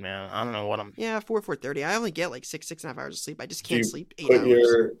bad, man. I don't know what I'm. yeah, 4:30. I only get like 6.5 hours of sleep. I just can't sleep 8 Put hours.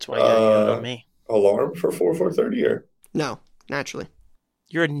 your That's why you gotta on me. alarm for 4:30 or? No, naturally.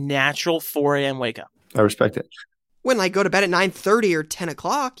 You're a natural 4 a.m. wake up. I respect it. When I go to bed at 9:30 or 10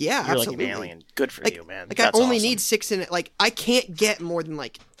 o'clock, yeah, You're absolutely. like an alien. Good for you, man. Like That's I only awesome. need 6 in it. Like I can't get more than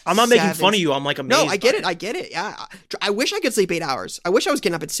like. I'm not making 7. fun of you. I'm like amazed. No, I get it. I get it. Yeah, I wish I could sleep 8 hours. I wish I was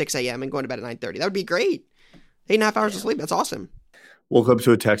getting up at 6 a.m. and going to bed at 9:30. That would be great. 8.5 hours of sleep. That's awesome. Woke up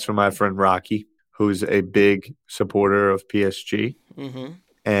to a text from my friend Rocky, who's a big supporter of PSG, Mm-hmm.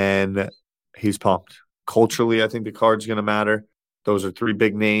 and he's pumped. Culturally, I think the card's going to matter. Those are 3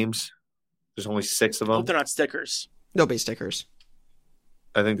 big names. There's only 6 of Hope them. they're not stickers. There'll be stickers.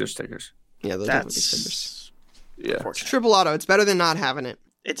 I think they're stickers. Yeah, they'll definitely be stickers. That's Yeah. unfortunate. Triple auto. It's better than not having it.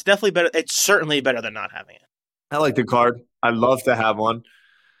 It's definitely better. It's certainly better than not having it. I like the card. I'd love to have one.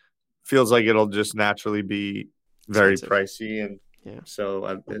 Feels like it'll just naturally be very Expensive. pricey, and Yeah.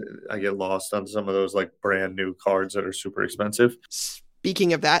 so I get lost on some of those like brand new cards that are super expensive.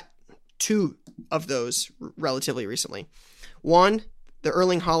 Speaking of that, 2 of those relatively recently. One, the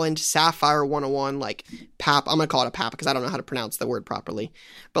Erling Haaland Sapphire 101, like Pap. I'm going to call it a Pap because I don't know how to pronounce the word properly.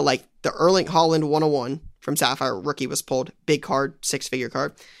 But like the Erling Haaland 101 from Sapphire rookie was pulled. Big card, 6-figure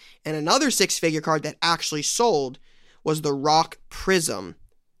card. And another 6-figure card that actually sold was the Rock Prism.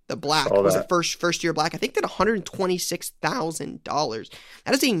 The black. Saw Was that. it first year black? I think that $126,000.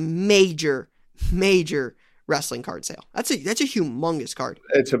 That is a major wrestling card sale. That's a humongous card.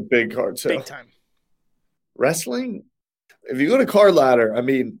 It's a big card sale. Big time. Wrestling, if you go to Card Ladder, I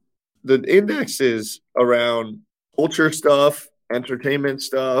mean, the index is around culture stuff, entertainment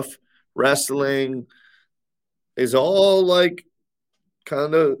stuff, wrestling is all like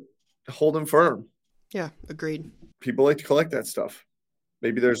kind of holding firm. Yeah, agreed. People like to collect that stuff.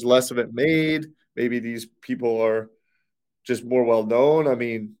 Maybe there's less of it made. Maybe these people are just more well known. I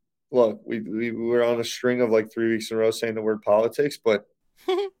mean, look, we were on a string of like 3 weeks in a row saying the word politics, but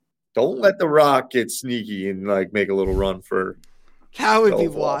don't let The Rock get sneaky and like make a little run for. That would the be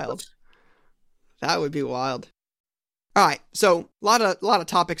Oval wild. Office. That would be wild. All right, so a lot of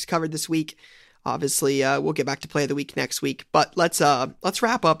topics covered this week. Obviously, we'll get back to play of the week next week, but let's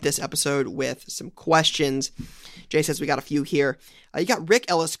wrap up this episode with some questions. Jay says we got a few here. You got Rick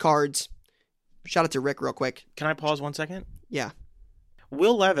Ellis cards. Shout out to Rick real quick. Can I pause 1 second? Yeah.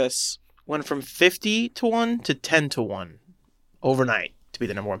 Will Levis went from 50 to 1 to 10 to 1 overnight to be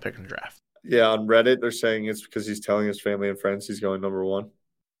the number 1 pick in the draft. Yeah, on Reddit, they're saying it's because he's telling his family and friends he's going number one.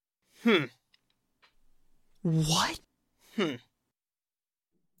 What? And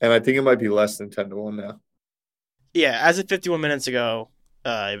I think it might be less than 10-1 now. Yeah, as of 51 minutes ago,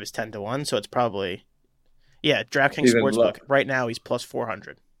 it was 10-1, so it's probably... Yeah, DraftKings Even Sportsbook. Right now, he's plus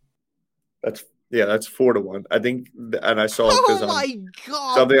 400. That's 4-1. I think, and I saw Oh my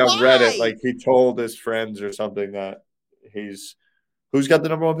God. something on why? Reddit, like he told his friends or something that who's got the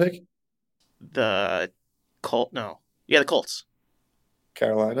number one pick? The Colt? No. Yeah, the Colts.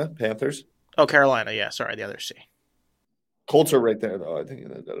 Carolina Panthers. Oh, Carolina. Yeah, sorry, the other C. Colts are right there, though. I think.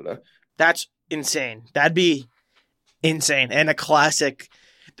 That's insane. That'd be insane. And a classic.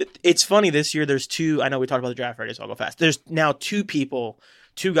 It's funny this year. There's two. I know we talked about the draft already, so I'll go fast. There's now two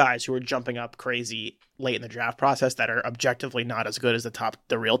guys who are jumping up crazy late in the draft process that are objectively not as good as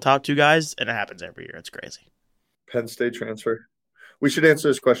the real top two guys, and it happens every year. It's crazy. Penn State transfer. We should answer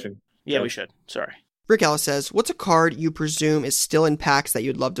this question. Yeah, we should. Sorry. Rick Ellis says, what's a card you presume is still in packs that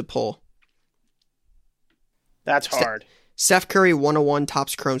you'd love to pull? That's hard. Steph Curry 101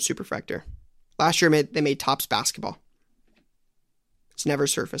 Topps Chrome Superfractor. Last year they made Topps Basketball. It's never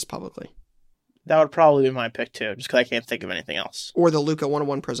surfaced publicly. That would probably be my pick too, just because I can't think of anything else. Or the Luka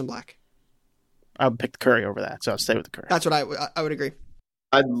 101 Prism Black. I would pick the Curry over that, so I'll stay with the Curry. That's what I would agree.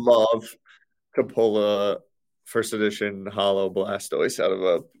 I'd love to pull a first edition Hollow Blastoise out of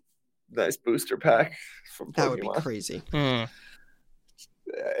a nice booster pack from Pokemon. That would be crazy.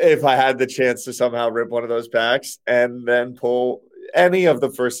 If I had the chance to somehow rip one of those packs and then pull any of the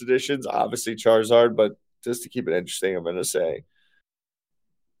first editions, obviously Charizard, but just to keep it interesting, I'm going to say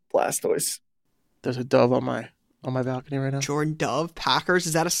Blastoise. There's a dove on my balcony right now. Jordan Dove, Packers,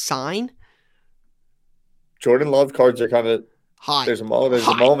 is that a sign? Jordan Love cards are kind of hot. There's a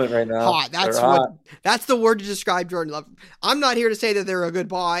moment right now. Hot. That's the word to describe Jordan Love. I'm not here to say that they're a good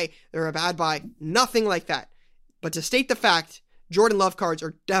buy, they're a bad buy, nothing like that. But to state the fact, Jordan Love cards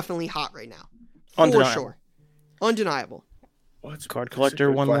are definitely hot right now. For sure. Undeniable. What's Card collector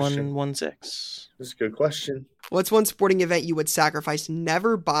 1116? That's a good question. What's one sporting event you would sacrifice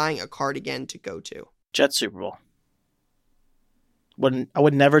never buying a card again to go to? Jets Super Bowl. I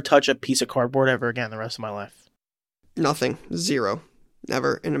would never touch a piece of cardboard ever again the rest of my life. Nothing. Zero.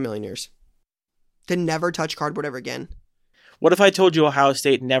 Never in a million years. To never touch cardboard ever again. What if I told you Ohio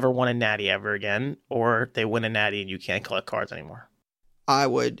State never won a natty ever again, or they win a natty and you can't collect cards anymore? I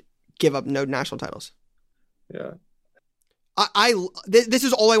would give up no national titles. Yeah. This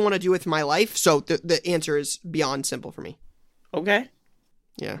is all I want to do with my life, so the answer is beyond simple for me. Okay.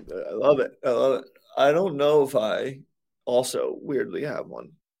 Yeah. I love it. I don't know if I also weirdly have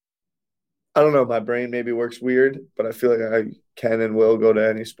one. I don't know. My brain maybe works weird, but I feel like I can and will go to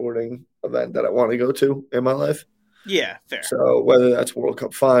any sporting event that I want to go to in my life. Yeah, fair. So whether that's World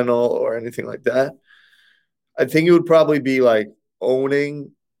Cup final or anything like that, I think it would probably be like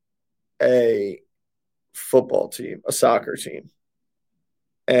owning a football team, a soccer team,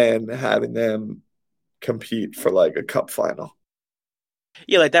 and having them compete for like a cup final.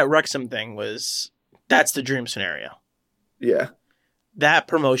 Yeah, like that Wrexham thing that's the dream scenario. Yeah. That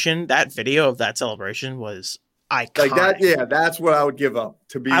promotion, that video of that celebration was iconic. Like that, yeah, that's what I would give up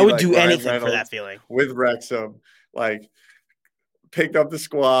to be. I would like do Ryan anything Reynolds for that feeling. With Wrexham, like picked up the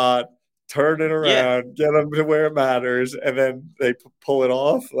squad, turn it around, get them to where it matters, and then they pull it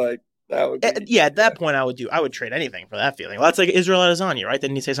off. Like that would be, yeah, at that point, I would trade anything for that feeling. Well, that's like Israel Adesanya, right?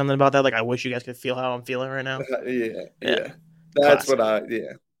 Didn't he say something about that? Like, I wish you guys could feel how I'm feeling right now. Yeah. That's Classic.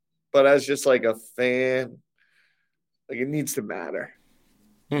 what but as just like a fan, like it needs to matter.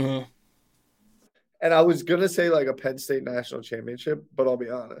 Mm-hmm. And I was going to say like a Penn State national championship, but I'll be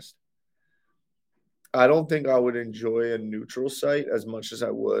honest. I don't think I would enjoy a neutral site as much as I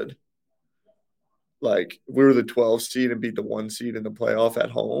would. Like if we were the 12 seed and beat the 1 seed in the playoff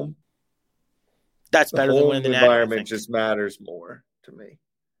at home. That's better than winning the natty. The environment just matters more to me.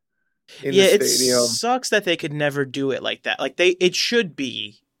 In the stadium. It sucks that they could never do it like that. Like it should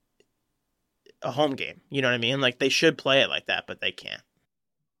be a home game. You know what I mean? Like they should play it like that, but they can't.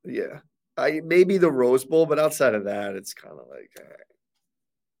 Yeah. Maybe the Rose Bowl, but outside of that, it's kind of like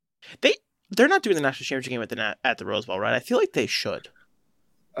they're not doing the national championship game at the Rose Bowl, right? I feel like they should.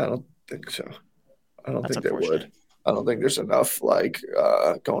 I don't think so. I don't That's think they would. I don't think there's enough like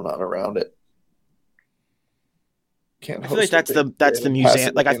going on around it. I feel like that's the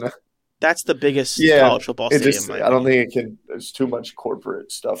museum. Like that's the biggest college football stadium. I don't think it can. There's too much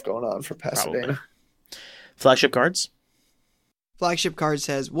corporate stuff going on for Pasadena. Probably. Flagship cards. Flagship card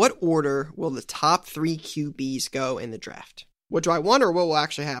says, what order will the top 3 QBs go in the draft? What do I want, or what will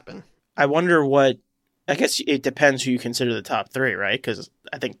actually happen? I wonder I guess it depends who you consider the top 3, right? Because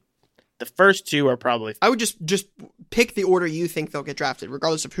I think The first two are probably I would just pick the order you think they'll get drafted,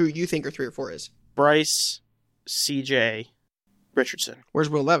 regardless of who you think your 3 or 4 is. Bryce, CJ, Richardson.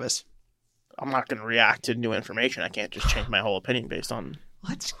 Where's Will Levis? I'm not going to react to new information. I can't just change my whole opinion based on...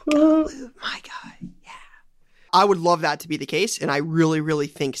 Let's go, my guy. Yeah. I would love that to be the case, and I really, really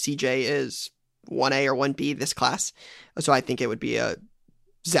think CJ is 1A or 1B this class. So I think it would be a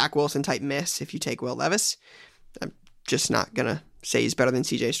Zach Wilson type miss if you take Will Levis. I'm just not going to say he's better than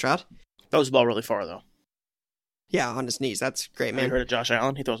CJ Stroud. Throws the ball really far, though. Yeah, on his knees. That's great, man. You heard of Josh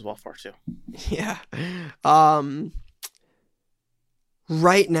Allen? He throws the ball far, too. Yeah.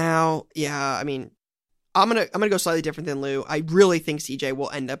 Right now, yeah, I mean, I'm gonna go slightly different than Lou. I really think CJ will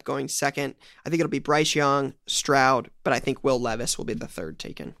end up going second. I think it'll be Bryce Young, Stroud, but I think Will Levis will be the third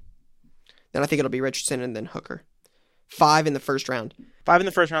taken. Then I think it'll be Richardson and then Hooker. 5 in the first round. 5 in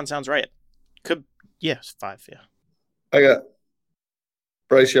the first round sounds right. Yes, 5, yeah. I got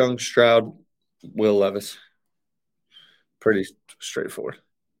Bryce Young, Stroud, Will Levis. Pretty straightforward.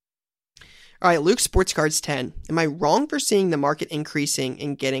 All right, Luke, Sports Cards 10. Am I wrong for seeing the market increasing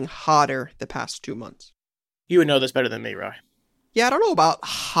and getting hotter the past 2 months? You would know this better than me, Roy. Yeah, I don't know about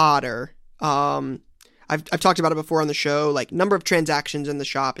hotter. I've talked about it before on the show. Like, number of transactions in the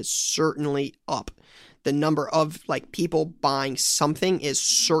shop is certainly up. The number of like people buying something is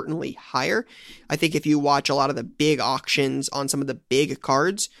certainly higher. I think if you watch a lot of the big auctions on some of the big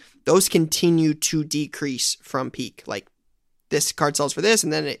cards, those continue to decrease from peak. Like, this card sells for this,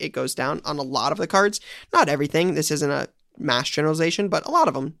 and then it goes down on a lot of the cards. Not everything. This isn't a mass generalization, but a lot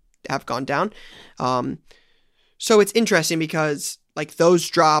of them have gone down. So it's interesting because like those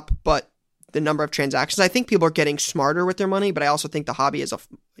drop, but the number of transactions, I think people are getting smarter with their money, but I also think the hobby is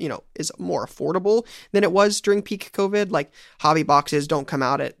more affordable than it was during peak COVID. Like, hobby boxes don't come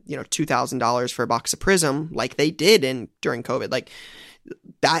out at, $2,000 for a box of Prism like they did during COVID. Like,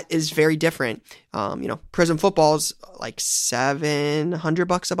 that is very different. Prism football's like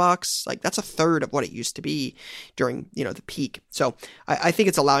 $700 a box. Like, that's a third of what it used to be during, the peak. So I think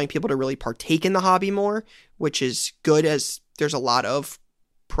it's allowing people to really partake in the hobby more, which is good, as there's a lot of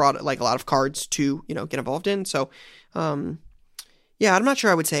product, like a lot of cards to, get involved in. So, yeah, I'm not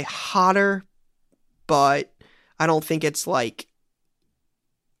sure I would say hotter, but I don't think it's like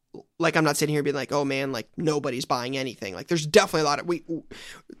I'm not sitting here being like, oh man, like nobody's buying anything. Like, there's definitely a lot of,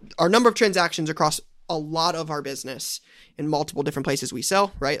 our number of transactions across a lot of our business in multiple different places we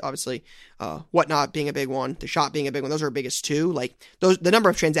sell, right? Obviously, Whatnot being a big one, the shop being a big one. Those are our biggest two. Like, the number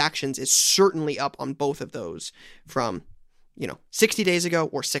of transactions is certainly up on both of those from, 60 days ago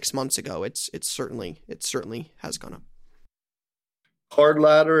or 6 months ago. It certainly has gone up. Card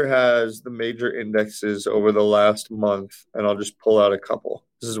Ladder has the major indexes over the last month, and I'll just pull out a couple.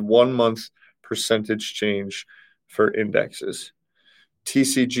 This is 1 month percentage change for indexes.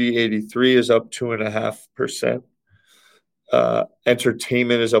 TCG 83 is up 2.5%.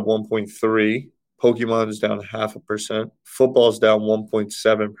 Entertainment is up 1.3%. Pokemon is down 0.5%. Football is down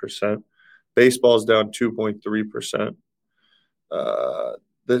 1.7%. Baseball is down 2.3%.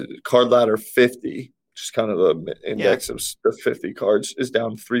 The Card Ladder 50, just kind of the index of the 50 cards, is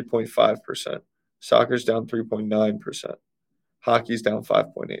down 3.5%. Soccer's down 3.9%. Hockey's down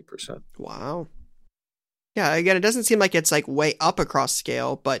 5.8%. Wow. Yeah, again, it doesn't seem like it's like way up across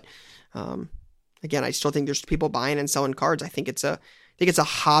scale, but again, I still think there's people buying and selling cards. I think it's a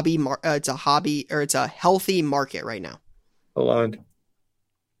hobby. It's a healthy market right now. Aligned.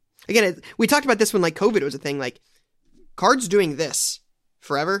 Again, we talked about this when like COVID was a thing. Like, cards doing this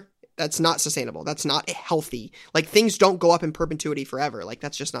forever, that's not sustainable. That's not healthy. Like, things don't go up in perpetuity forever. Like,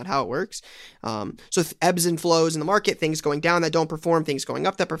 that's just not how it works. So ebbs and flows in the market, things going down that don't perform, things going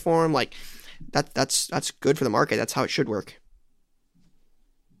up that perform. Like, that's good for the market. That's how it should work.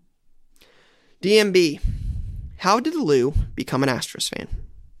 DMB, how did Lou become an Astros fan?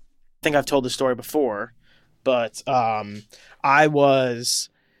 I think I've told the story before, but I was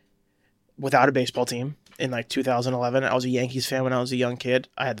without a baseball team in like 2011. I was a Yankees fan when I was a young kid.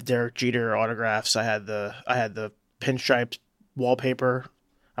 I had the Derek Jeter autographs. I had the pinstriped wallpaper.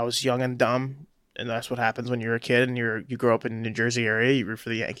 I was young and dumb, and that's what happens when you're a kid and you grow up in the New Jersey area. You root for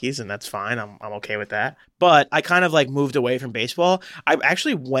the Yankees, and that's fine. I'm okay with that. But I kind of like moved away from baseball. I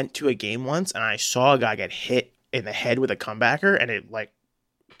actually went to a game once, and I saw a guy get hit in the head with a comebacker, and it like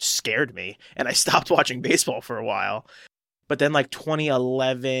scared me, and I stopped watching baseball for a while. But then like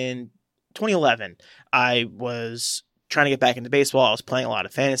 2011, I was trying to get back into baseball. I was playing a lot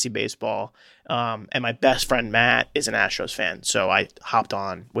of fantasy baseball. And my best friend, Matt, is an Astros fan. So I hopped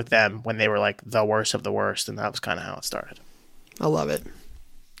on with them when they were like the worst of the worst. And that was kind of how it started. I love it.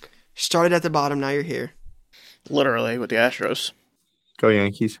 Started at the bottom. Now you're here. Literally with the Astros. Go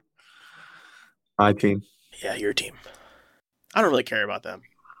Yankees. My team. Yeah, your team. I don't really care about them.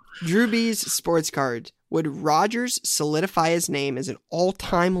 Drew B's sports card. Would Rodgers solidify his name as an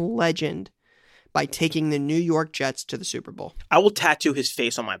all-time legend by taking the New York Jets to the Super Bowl? I will tattoo his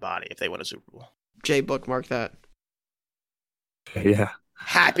face on my body if they win a Super Bowl. Jay, bookmark that. Yeah.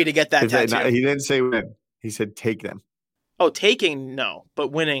 Happy to get that tattoo. He didn't say win. He said take them. Oh, taking, no.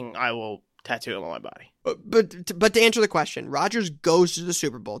 But winning, I will tattoo him on my body. But to answer the question, Rodgers goes to the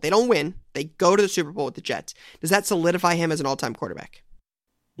Super Bowl. They don't win. They go to the Super Bowl with the Jets. Does that solidify him as an all-time quarterback?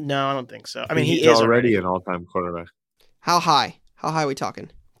 No, I don't think so. I mean, he's he is already an all-time quarterback. How high? How high are we talking?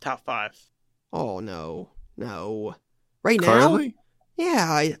 Top 5. Oh, no. Right Currently? now?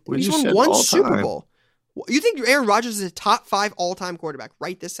 Yeah. We He's just won said one all Super time. Bowl. You think Aaron Rodgers is a top 5 all-time quarterback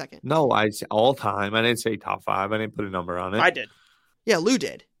right this second? No, I said all-time. I didn't say top 5. I didn't put a number on it. I did. Yeah, Lou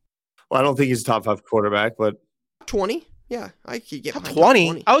did. Well, I don't think he's a top 5 quarterback, but 20? Yeah, I could get Top behind 20?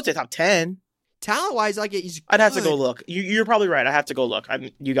 top 20. I would say top 10. Talent-wise, he's I'd have to good. go look. You're probably right. I have to go look.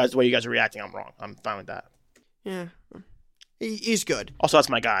 The way you guys are reacting, I'm wrong. I'm fine with that. Yeah. He's good. Also, that's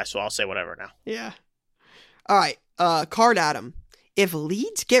my guy, so I'll say whatever now. Yeah. All right. Card Adam. If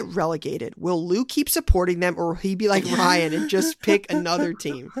Leeds get relegated, will Lou keep supporting them, or will he be like Ryan and just pick another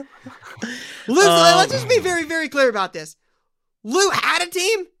team? Let's just be very, very clear about this. Lou had a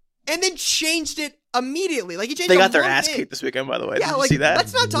team and then changed it immediately. Like he changed. They got their one ass thing. kicked this weekend, by the way. Yeah, Did you like see that?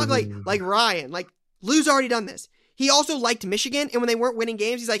 let's not talk like Ryan. Like Lou's already done this. He also liked Michigan, and when they weren't winning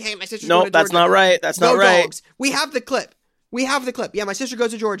games, he's like, "Hey, my sister's going to Georgia." No, that's not right. That's Go not right. Dogs. We have the clip. Yeah, my sister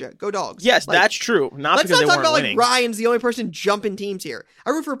goes to Georgia. Go Dogs. Yes, Like, that's true. Not let's because not they talk weren't about winning. like Ryan's the only person jumping teams here.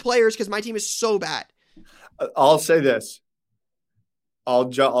 I root for players because my team is so bad. I'll say this. I'll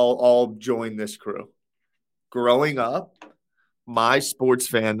join this crew. Growing up, my sports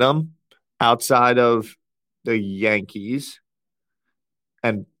fandom outside of the Yankees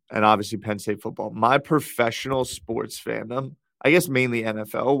and obviously Penn State football, my professional sports fandom, I guess mainly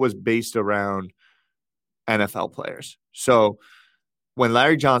NFL, was based around NFL players. So when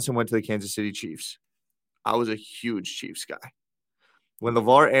Larry Johnson went to the Kansas City Chiefs, I was a huge Chiefs guy. When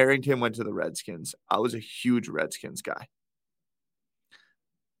LeVar Arrington went to the Redskins, I was a huge Redskins guy.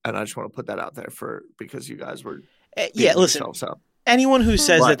 And I just want to put that out there because you guys were Yeah, listen. up. Anyone who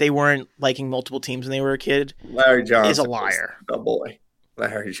says What? that they weren't liking multiple teams when they were a kid Larry Johnson is a liar. was the boy.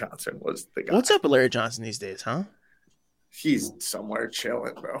 Larry Johnson was the guy. What's up with Larry Johnson these days, huh? He's somewhere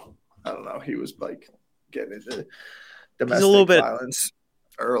chilling, bro. I don't know. He was like getting into domestic little bit- violence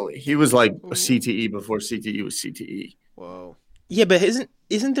early. He was like a CTE before CTE was CTE. Whoa. Yeah, but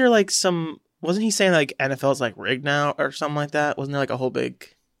isn't there like some? Wasn't he saying like NFL's like rigged now or something like that? Wasn't there like a whole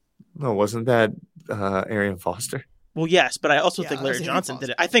big? No, wasn't that Arian Foster? Well, yes, but I also Yeah, think that was Larry Aaron Johnson Foster.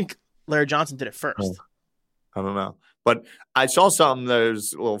 did it. I think Larry Johnson did it first. Oh. I don't know. But I saw something that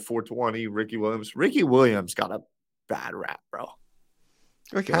was a little 420, Ricky Williams. Ricky Williams got a bad rap, bro.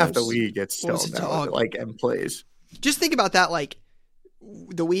 Ricky Half the Williams. league gets was stoned a now, dog. like, and plays. Just think about that. Like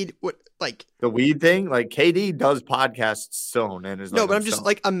the weed. Like The weed thing, like KD does podcasts stoned and is no, like, but I'm just stoned.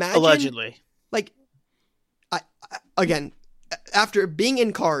 like imagine. Allegedly. Like I again after being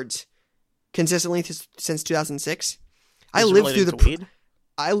in cards consistently since 2006, I Is it lived through related the to weed?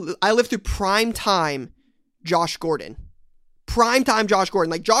 I lived through prime time Josh Gordon. Prime time Josh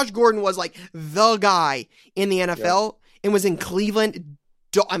Gordon. Like Josh Gordon was like the guy in the NFL and was in Cleveland.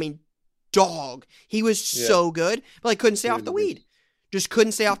 Dog. He was so good, but like couldn't stay off the weed. Just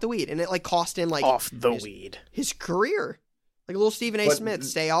couldn't stay off the weed. And it like cost him like Off the weed. his carear. Like a little Stephen A. But- Smith,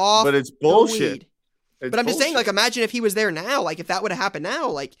 stay off. but it's the bullshit. weed. But I'm just saying, like, imagine if he was there now. Like, if that would have happened now,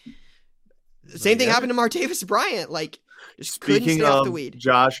 like, the same thing happened to Martavis Bryant. Like, just couldn't Speaking stay off of the weed.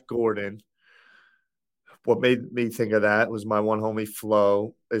 Josh Gordon, what made me think of that was my one homie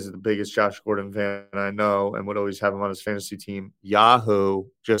Flo is the biggest Josh Gordon fan I know and would always have him on his fantasy team. Yahoo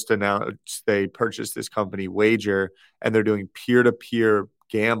just announced they purchased this company, Wager, and they're doing peer-to-peer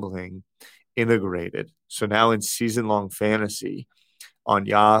gambling integrated. So now in season-long fantasy on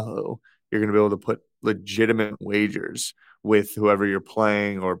Yahoo, you're going to be able to put legitimate wagers with whoever you're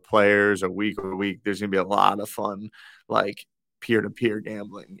playing or players or week over week. There's going to be a lot of fun, like peer-to-peer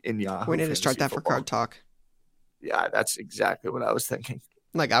gambling in Yahoo. We need to start fantasy that for football. Card Talk. Yeah, that's exactly what I was thinking.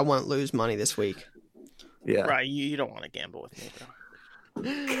 Like, I won't lose money this week. Yeah. Right, you don't want to gamble with me,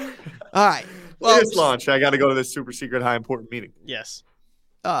 bro. All right. Well, It's launched. I got to go to this super secret high important meeting. Yes.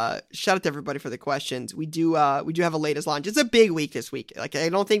 shout out to everybody for the questions. We do have a latest launch. It's a big week this week. Like, I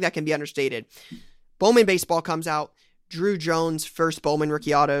don't think that can be understated. Bowman Baseball comes out. Drew Jones, first Bowman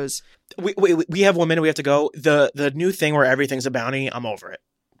rookie autos. We have 1 minute. We have to go. The new thing where everything's a bounty. I'm over it.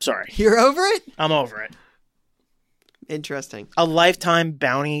 Sorry, You're over it? I'm over it. Interesting. A lifetime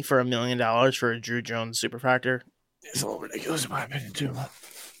bounty for $1 million for a Drew Jones superfractor. It's a little ridiculous in my opinion, too.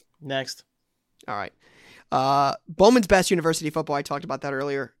 Next. All right. Bowman's Best University Football. I talked about that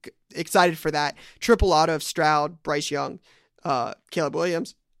earlier. Excited for that. Triple auto of Stroud, Bryce Young, Caleb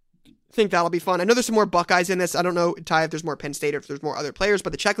Williams. Think that'll be fun. I know there's some more Buckeyes in this. I don't know, Ty, if there's more Penn State or if there's more other players,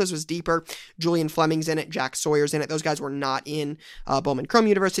 but the checklist was deeper. Julian Fleming's in it. Jack Sawyer's in it. Those guys were not in Bowman Chrome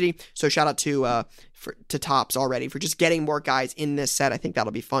University. So shout out to Topps already for just getting more guys in this set. I think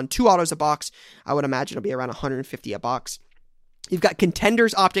that'll be fun. 2 autos a box. I would imagine it'll be around $150 a box. You've got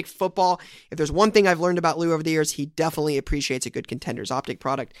Contenders Optic Football. If there's one thing I've learned about Lou over the years, he definitely appreciates a good Contenders Optic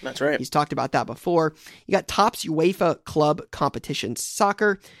product. That's right. He's talked about that before. You got Topps UEFA Club Competition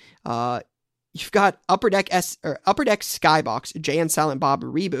Soccer. You've got Upper Deck Skybox, Jay and Silent Bob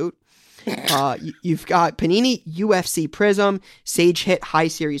Reboot. You've got Panini UFC Prism, Sage Hit High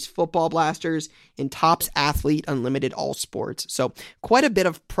Series Football Blasters, and Topps Athlete Unlimited All Sports. So quite a bit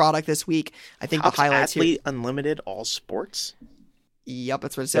of product this week. I think Topps the highlights Athlete here. Unlimited All Sports? Yep,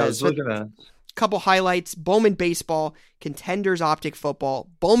 that's what it Yeah, I says. was looking at. Couple highlights: Bowman Baseball, Contenders Optic Football,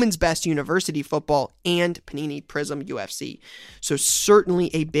 Bowman's Best University Football, and Panini Prism UFC. So certainly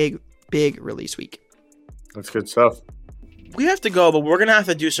a big release week. That's good stuff. We have to go, but we're going to have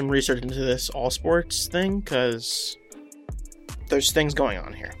to do some research into this all sports thing because there's things going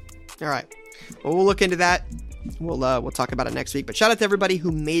on here. All right. Well, we'll look into that. We'll talk about it next week. But shout out to everybody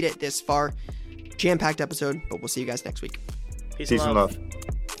who made it this far. Jam-packed episode, but we'll see you guys next week. Peace and love.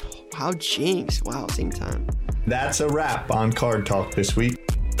 Wow, jinx. Wow, same time. That's a wrap on Card Talk this week.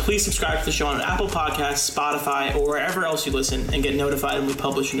 Please subscribe to the show on Apple Podcasts, Spotify, or wherever else you listen and get notified when we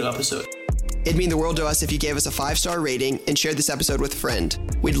publish a new episode. It'd mean the world to us if you gave us a 5-star rating and shared this episode with a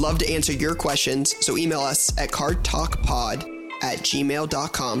friend. We'd love to answer your questions, so email us at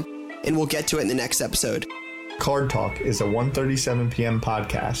cardtalkpod@gmail.com and we'll get to it in the next episode. Card Talk is a 1:37 p.m.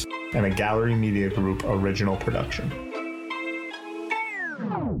 podcast and a Gallery Media Group original production.